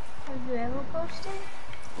 Have you ever posted?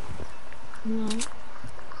 No.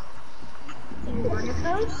 You wanna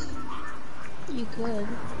post? You could.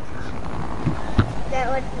 Is that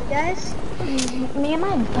what he does? Me and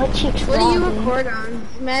my butt cheeks What do you raw, dude. record on?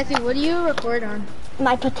 Matthew, what do you record on?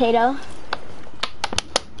 My potato.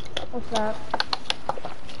 What's that?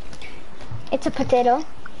 It's a potato.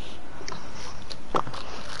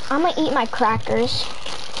 I'm gonna eat my crackers.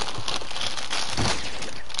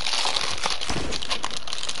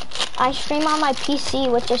 I stream on my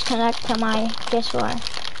PC, which is connected to my PS4,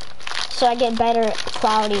 so I get better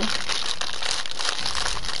quality. I'm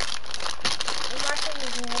watching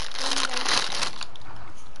his next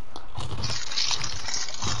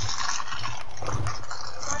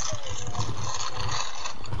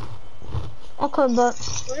Okay, but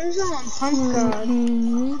What is on Pump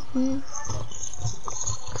God?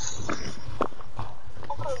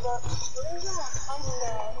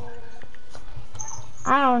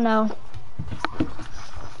 I don't know.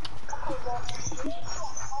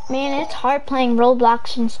 Man, it's hard playing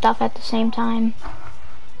Roblox and stuff at the same time.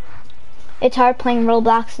 It's hard playing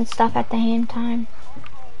Roblox and stuff at the same time.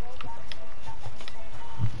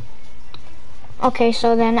 Okay,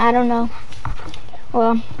 so then, I don't know.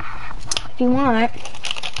 Well, if you want,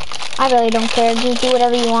 I really don't care. Just do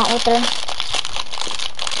whatever you want with her.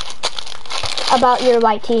 About your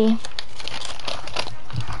white tea.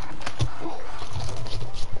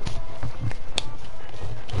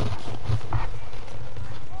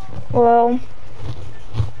 Well,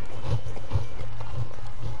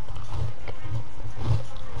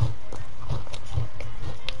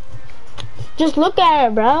 just look at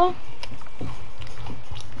her, bro.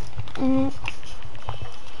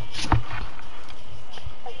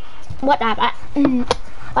 What the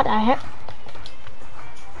what the heck?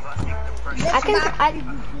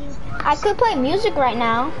 I could play music right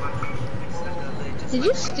now. Did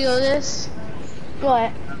you steal this?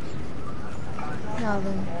 What? No,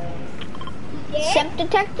 then. Yeah? Sip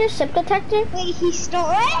detector? Sip detector? Wait, he stole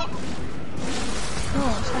it?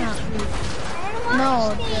 No, it's not.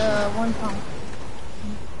 No, the one pump.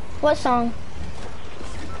 What song?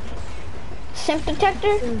 Simp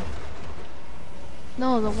detector?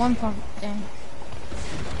 No, the one pump thing.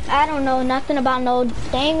 I don't know nothing about no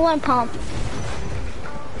dang one pump.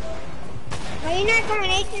 Why are you not going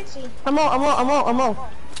agency? I'm on.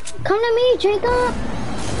 Come to me, Jacob.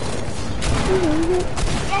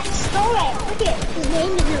 Yeah, he stole it. Look at his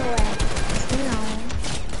name is nowhere.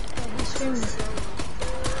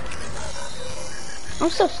 I'm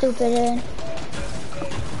so stupid.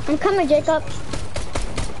 I'm coming, Jacob.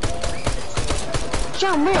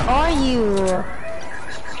 John, where are you?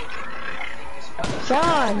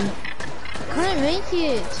 John. Couldn't make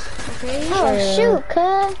it. Okay. Oh shoot,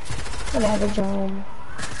 cuz. Whatever, John.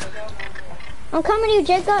 I'm coming to you,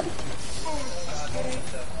 Jacob.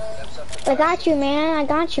 I got you,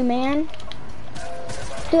 man.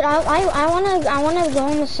 Dude, I wanna go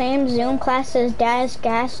in the same Zoom class as Daz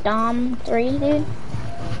Gas Dom 3, dude.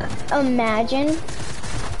 Imagine.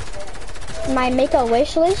 My make a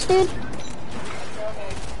wish list, dude.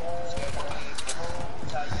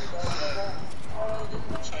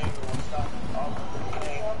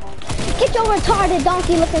 Get your retarded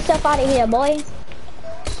donkey looking stuff out of here, boy.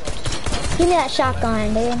 Give me that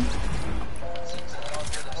shotgun, dude.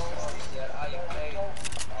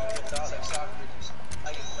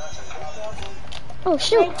 Oh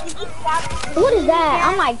shoot. What is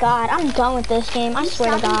that? Oh my god, I'm done with this game. I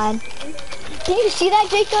swear to god. Did you see that,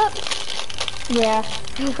 Jacob? Yeah.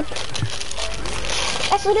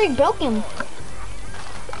 That's literally broken.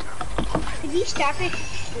 Did you stop it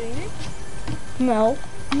streaming? No.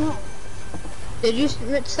 No. Did you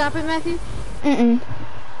stop it, Matthew? Mm-mm.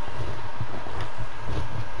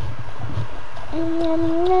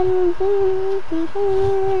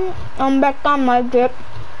 I'm back on my drip.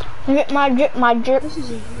 Get my drip, my drip. This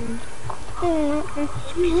is what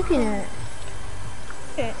are you looking at?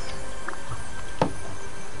 Okay.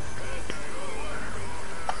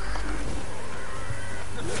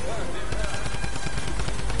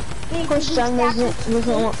 Coach John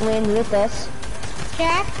doesn't land with us.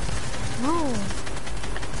 Jack? No.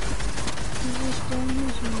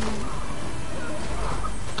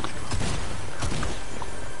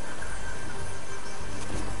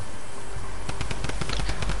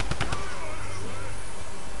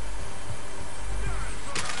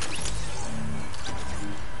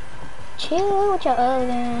 Chill with your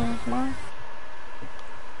ugly ass, man.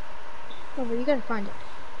 Oh, but you gotta find it.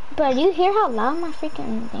 But do you hear how loud my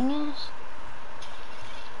freaking thing is?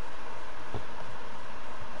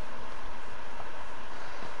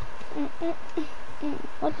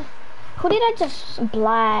 What the? Who did I just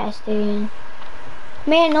blast, dude?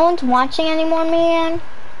 Man, no one's watching anymore, man.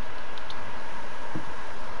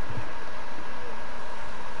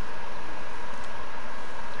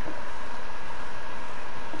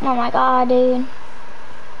 Oh my god, dude.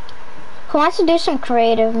 Who wants to do some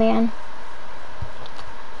creative, man?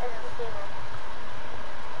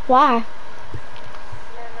 Why?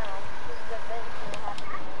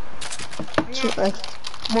 Like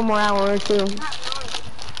 1 more hour or 2.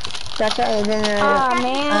 That's right. Then Oh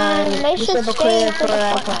man, they should stay for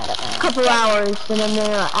like a couple hours, and then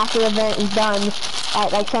after the event is done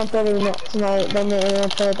at like 10:30 tonight, then they're gonna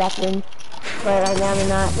play it back in. But right now they're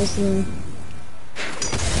not listening.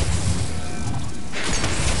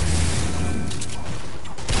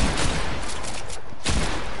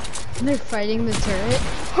 They're fighting the turret.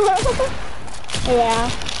 Yeah.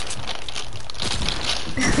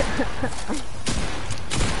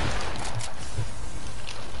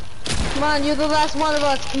 Come on, you're the last one of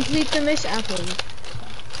us. Complete the mission. Okay.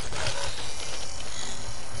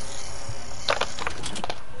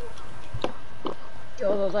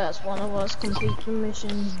 You're the last one of us. Complete the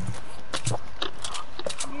mission.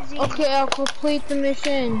 Okay, I'll complete the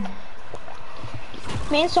mission.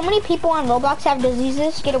 Man, so many people on Roblox have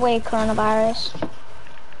diseases. Get away, coronavirus.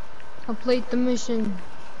 Complete the mission.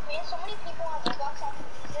 Man, so many people on Roblox have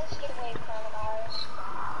diseases. Get away, coronavirus.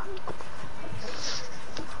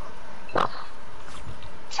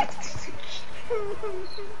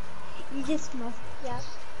 You just must, yeah.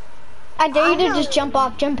 I dare you to just jump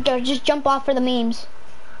off, just jump off for the memes.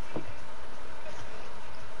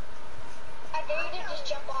 I dare you to just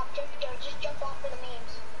jump off, just jump off for the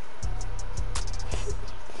memes.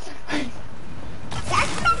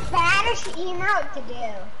 That's the baddest emote to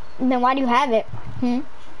do. Then why do you have it? That's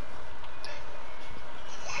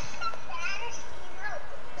the baddest emote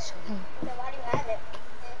to do. Then why do you have it?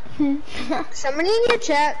 Somebody in your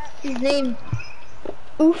chat is named.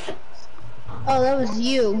 Oof. Oh, that was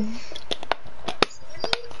you.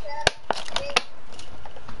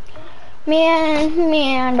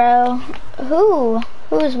 Man, bro.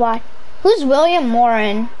 Who's what? Who's William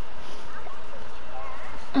Moran?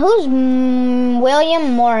 Who's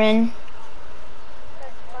William Moran?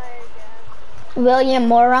 William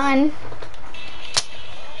Moran?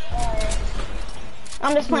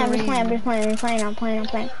 I'm just playing.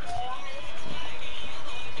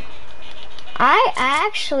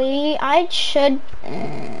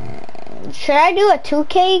 Should I do a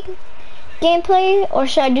 2K gameplay or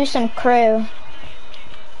should I do some crew?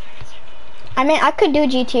 I mean, I could do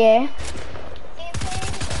GTA.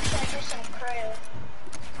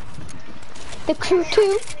 The crew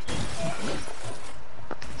too.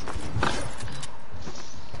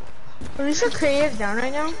 Are you sure creative down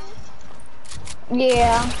right now?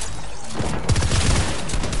 Yeah.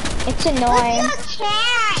 It's annoying.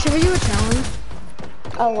 Should we do a challenge?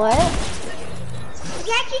 A what?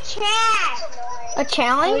 Get your chat. A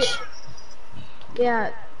challenge?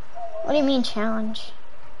 Yeah, What do you mean challenge?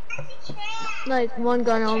 like one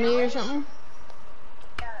gun only or something.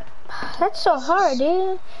 That's so hard,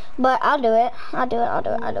 dude. But I'll do it. I'll do it. I'm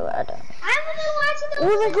gonna watch it.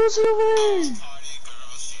 Oh, that goes over.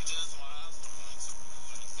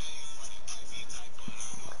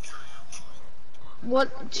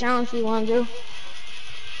 What challenge do you want to do?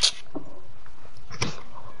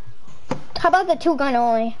 How about the 2-gun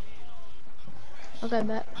only? Okay,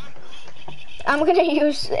 bet. I'm gonna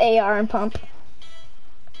use AR and pump.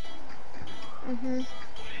 Mhm.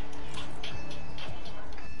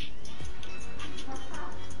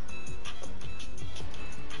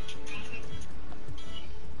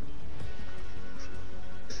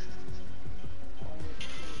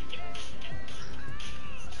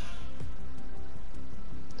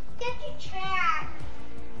 Get your chat.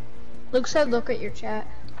 Luke said look at your chat.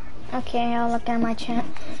 Okay, I'll look at my chat.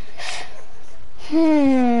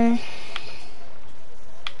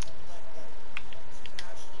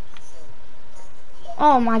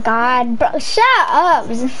 Oh my god, bro, shut up!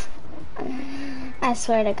 I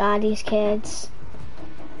swear to God, these kids.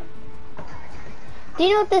 Do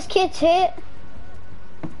you know what this kid's hit?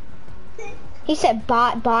 He said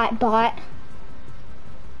bot, bot, bot.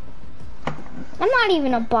 I'm not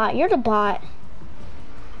even a bot, you're the bot.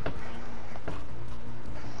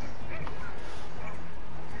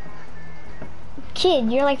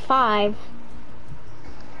 Kid, you're like 5.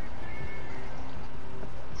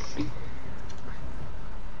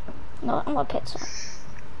 No, I'm gonna pit some.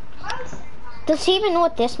 Does he even know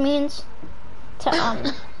what this means?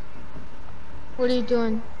 What are you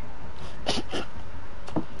doing?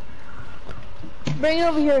 Bring it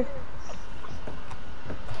over here.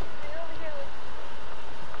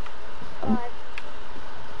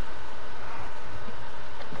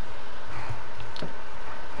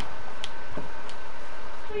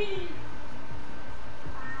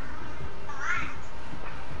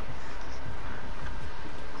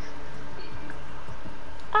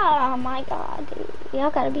 Oh my god, dude. Y'all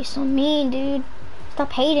gotta be so mean, dude.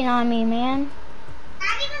 Stop hating on me, man.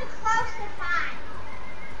 Not even close to 5.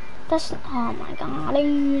 That's, oh my god,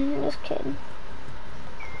 dude, this kid.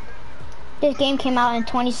 This game came out in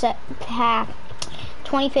 25th.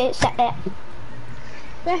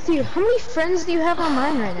 Matthew, how many friends do you have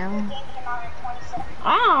online right now?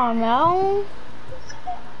 I don't know.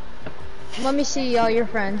 Let me see all your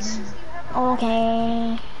friends.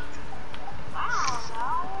 Okay.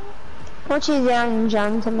 What's you down,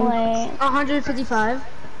 John? To me. Wait. 155.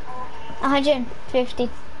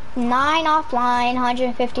 159 offline,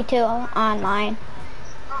 152 online.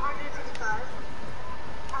 155.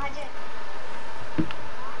 100.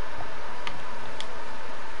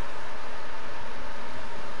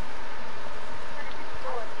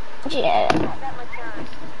 Yeah.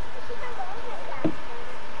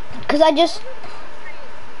 Cause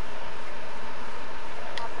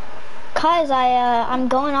I'm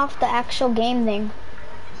going off the actual game thing.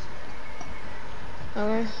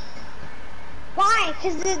 Okay. Why?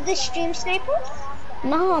 Because the stream snipers?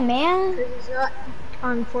 No, man. This is not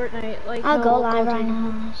on Fortnite. Like I'll no go local live right team.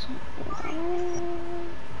 now.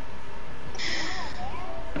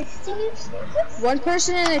 The stream snipers? One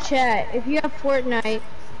person in the chat. If you have Fortnite,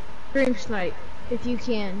 stream snipe. If you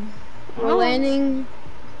can. We're landing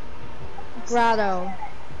Grotto.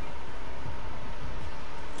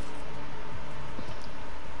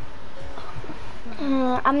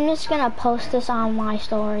 I'm just gonna post this on my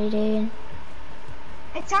story, dude.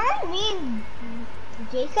 It's on me and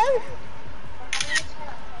Jacob?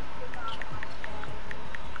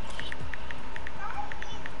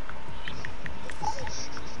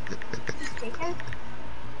 Jacob?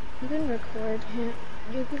 You can record him.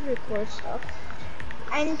 You can record stuff.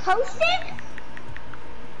 And post it?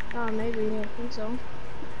 Maybe. I think so.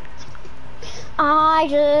 I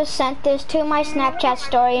just sent this to my Snapchat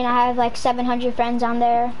story and I have like 700 friends on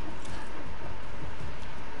there.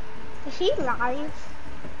 Is he live?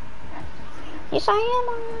 Yes, I am.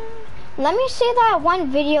 Let me see that one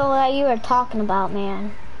video that you were talking about,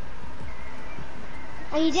 man.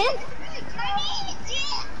 Oh, you did?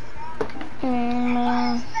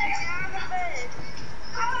 Man.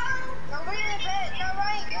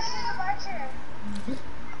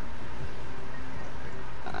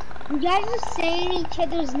 You guys are saying each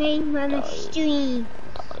other's name on the stream.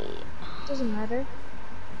 Doesn't matter.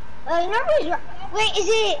 Wait, is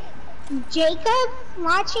it Jacob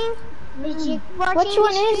watching? Is Jacob watching? Which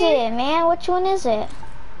one is it, man? Which one is it?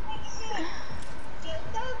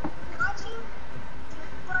 Jacob watching?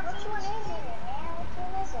 Which one is it, man? Which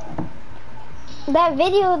one is it? That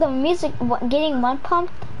video, the music getting one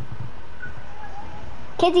pumped.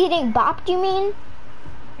 Kids getting bopped, you mean?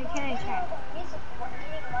 Okay, okay.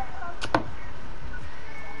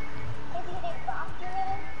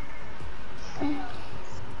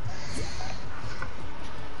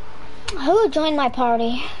 Who joined my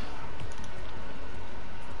party?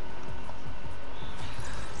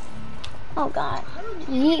 Oh god.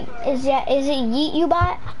 Yeet, is it Yeet you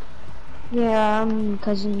bot? Yeah,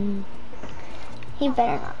 cousin. He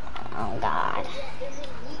better not. Oh god.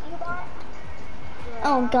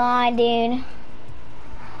 Oh god, dude.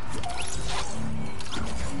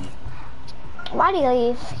 Why'd he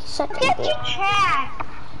leave? He's such an Get idiot. your chat.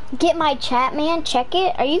 Get my chat, man. Check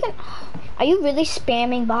it. Are you really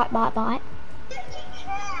spamming bot? Get my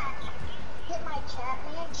chat,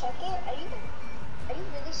 man. Check it. Are you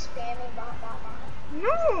really spamming bot?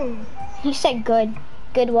 No. He said good.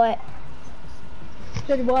 Good what?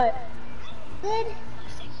 Good what? Good.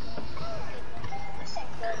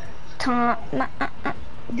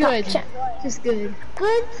 Good. Chat. Just good.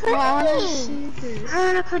 Good Oh, I wanna play. see this. I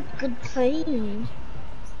wanna put good play.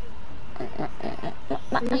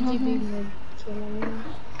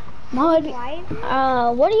 Mod,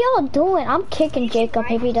 what are y'all doing? I'm kicking Jacob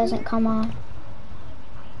if he doesn't come on.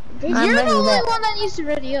 You're the only one that needs to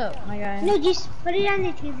ready up, my guy. No, just put it on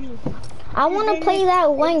the TV. I want to play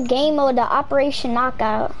that one game mode, the Operation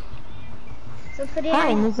Knockout. So put it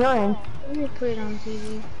Hi, on. Miss Lauren. Let me put it on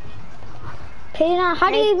TV. Put it on. How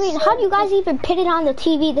do you guys even put it on the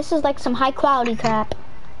TV? This is like some high quality crap.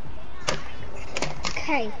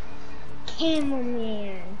 Okay.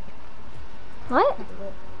 Cameraman. What?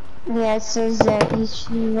 Yeah, it says that he's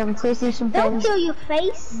on PlayStation Don't Friends. show your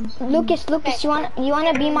face. Lucas, you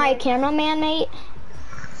wanna be my cameraman, mate?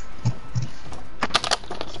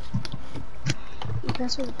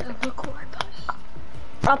 That's what the record button.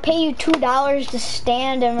 I'll pay you $2 to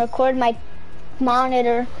stand and record my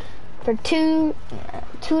monitor for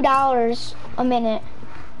 $2 a minute.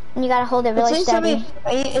 And you gotta hold it really steady.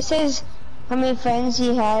 It says how many friends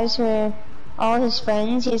he has for all his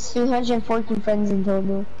friends. He has 314 friends in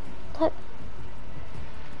total.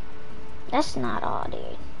 That's not all,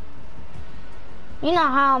 dude. You know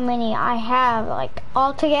how many I have, like,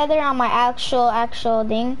 all together on my actual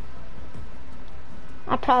thing?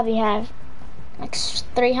 I probably have, like,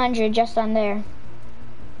 300 just on there.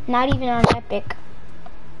 Not even on Epic.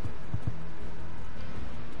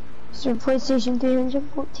 So PlayStation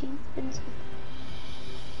 314 friends.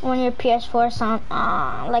 When your PS4 is on,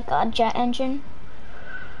 like a jet engine.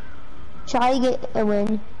 Try to get a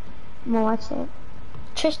win. I'm gonna watch that.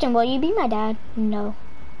 Tristan, will you be my dad? No.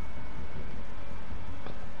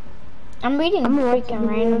 I'm reading I'm gonna watch freaking the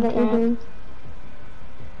video random that you're crap. doing.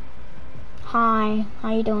 Hi,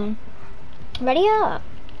 how you doing? Ready up.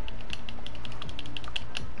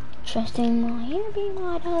 Tristan, will you be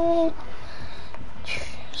my dad?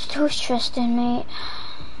 Who's Tristan, mate?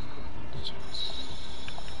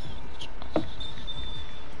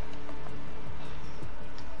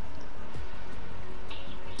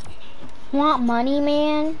 Want money,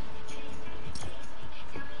 man?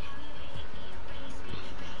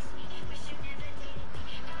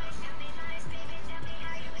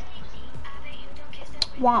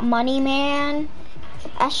 Want money, man?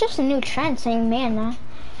 That's just a new trend, saying man now.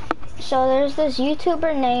 So there's this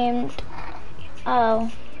YouTuber named,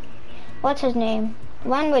 what's his name?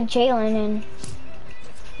 One with Jalen and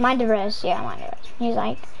Minderez, yeah, Minderez. He's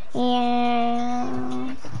like,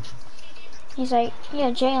 yeah. He's like,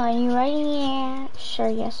 yeah, Jalen, you ready? Yeah. Sure,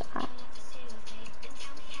 yes, I.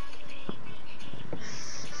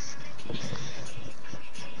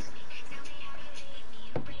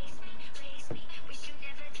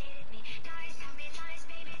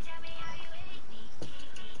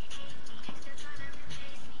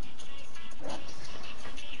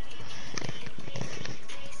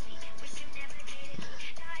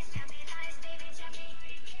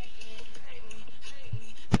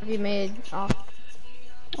 Have you made off?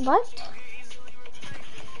 What?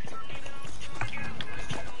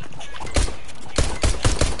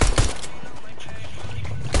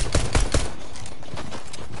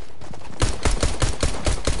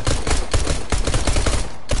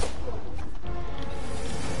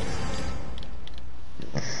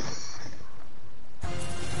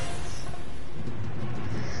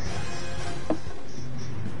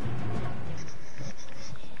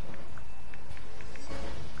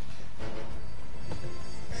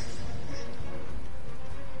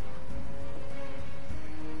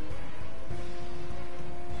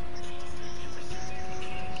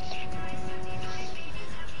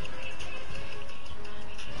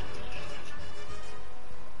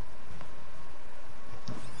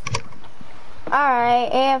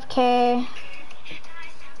 Alright, AFK.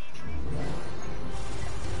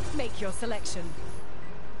 Make your selection.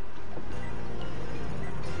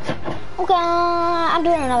 Okay, I'm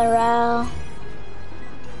doing another row.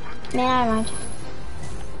 Man, I don't mind.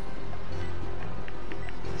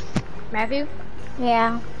 Matthew,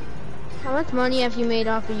 Yeah. how much money have you made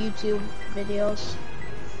off of YouTube videos?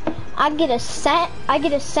 I get a cent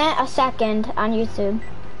a second on YouTube.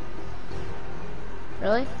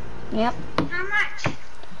 Really? Yep. How much?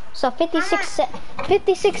 So 56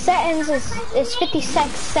 seconds is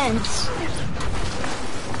 56 cents.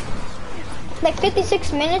 Like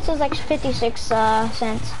 56 minutes is like 56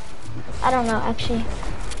 cents. I don't know actually.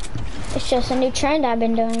 It's just a new trend I've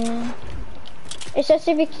been doing. It's just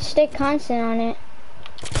if you can stay constant on it.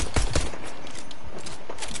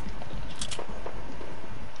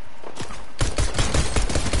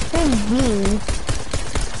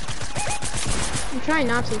 I'm trying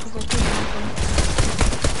not to because I keep laughing.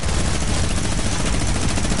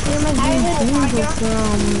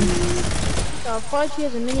 So Fudgy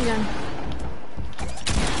has a minigun.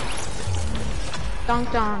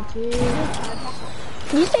 Dunked on, dude.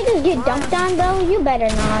 You say just get dumped on though? You better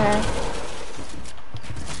not.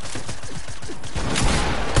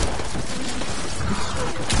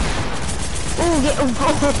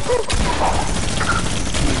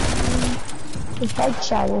 It's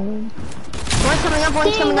headshot him. One's coming up,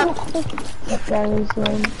 one's coming up.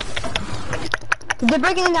 They're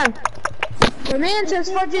breaking it down. The man says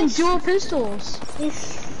fucking dual pistols.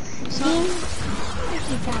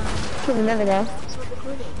 Kill another guy.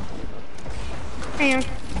 Hang on.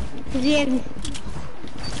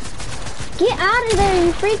 Get out of there,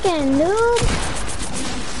 you freaking noob!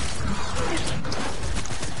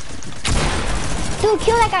 Dude,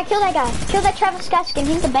 kill that guy, kill that guy. Kill that Travis Scott skin,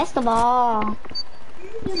 he's the best of all.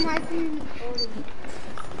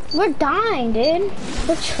 We're dying, dude.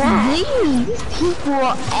 We're trash. These people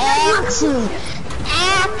are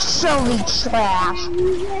actually trash.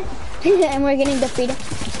 And we're getting defeated.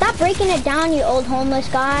 Stop breaking it down, you old homeless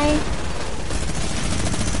guy.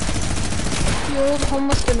 You old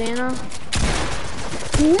homeless banana.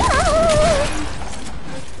 No!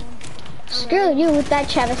 Screw you with that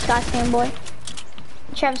Travis Scott skin, boy.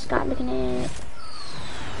 Travis Scott looking at it.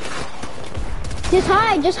 Just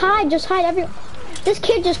hide, just hide, just hide. This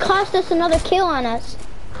kid just cost us another kill on us.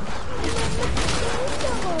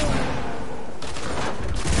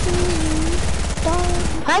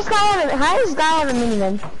 How does Guy have a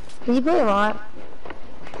minigun? Does he play a lot?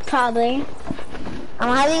 Probably. I'm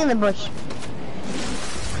hiding in the bush.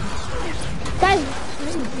 Guys,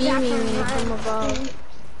 Beaming me from above.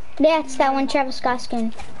 yeah, it's that one Travis Scott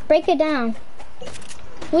skin. Break it down.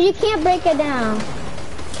 Well, you can't break it down.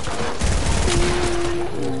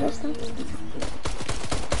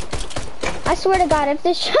 I swear to God, if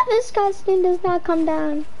this Travis Scott skin does not come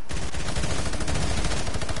down.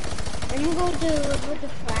 I'm gonna go to with the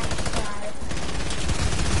flashlight.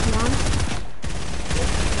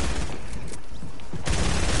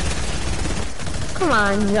 Come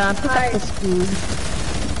on, John, pick up the speed.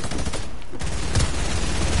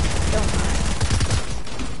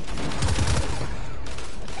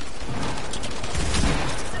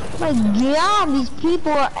 My God, these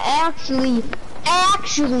people are actually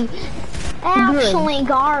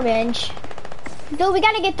Garbage. Dude, we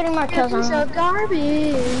gotta get 3 more kills on him.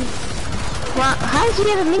 Garbage. Well, how does he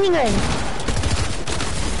have a minigun?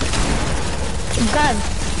 God,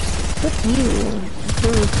 fuck you.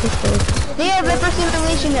 They have a first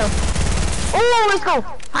elimination now. Oh, let's go.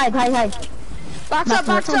 Hide. Box up.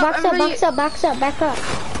 Box up, back up.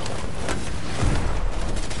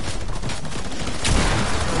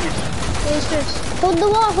 Hold the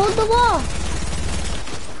wall.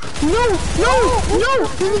 No!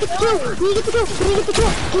 We need to get the kill. Kill.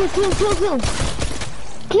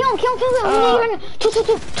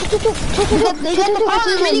 They got the first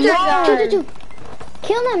minigun.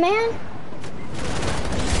 Kill that man.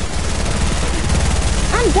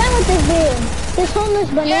 I'm done with this dude. This homeless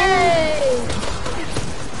banana. Yay!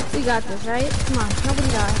 We got this, right? Come on, nobody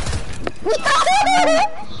die.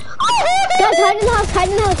 Guys, hide in the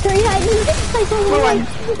house. Hurry, hide.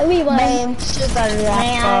 We won. Man, It's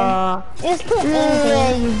too easy.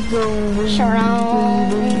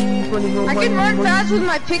 I can run fast with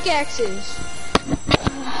my pickaxes.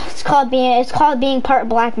 It's called being part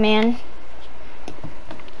black, man.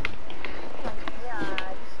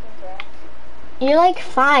 You're like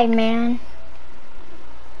 5, man.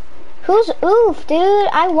 Who's Oof, dude?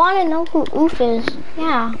 I want to know who Oof is.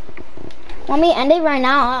 Yeah. Want me to end it right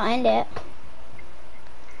now? I'll end it.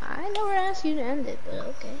 I never asked you to end it, but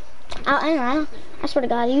okay. I swear to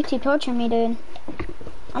God, YouTube torturing me, dude.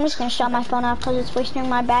 I'm just gonna shut my phone off because it's wasting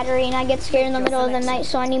my battery, and I get scared in the middle of the night,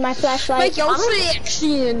 so I need my flashlight. I'm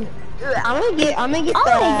gonna get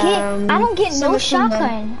I don't get no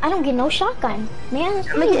shotgun. I don't get no shotgun, man.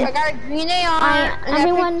 I got a green AR,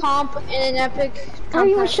 everyone, epic comp, and an epic.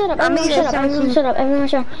 Everyone shut up! Everyone shut up! Everyone shut up! Everyone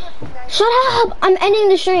shut up! Shut up! I'm ending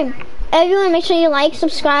the stream. Everyone, make sure you like,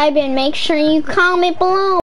 subscribe, and make sure you comment below.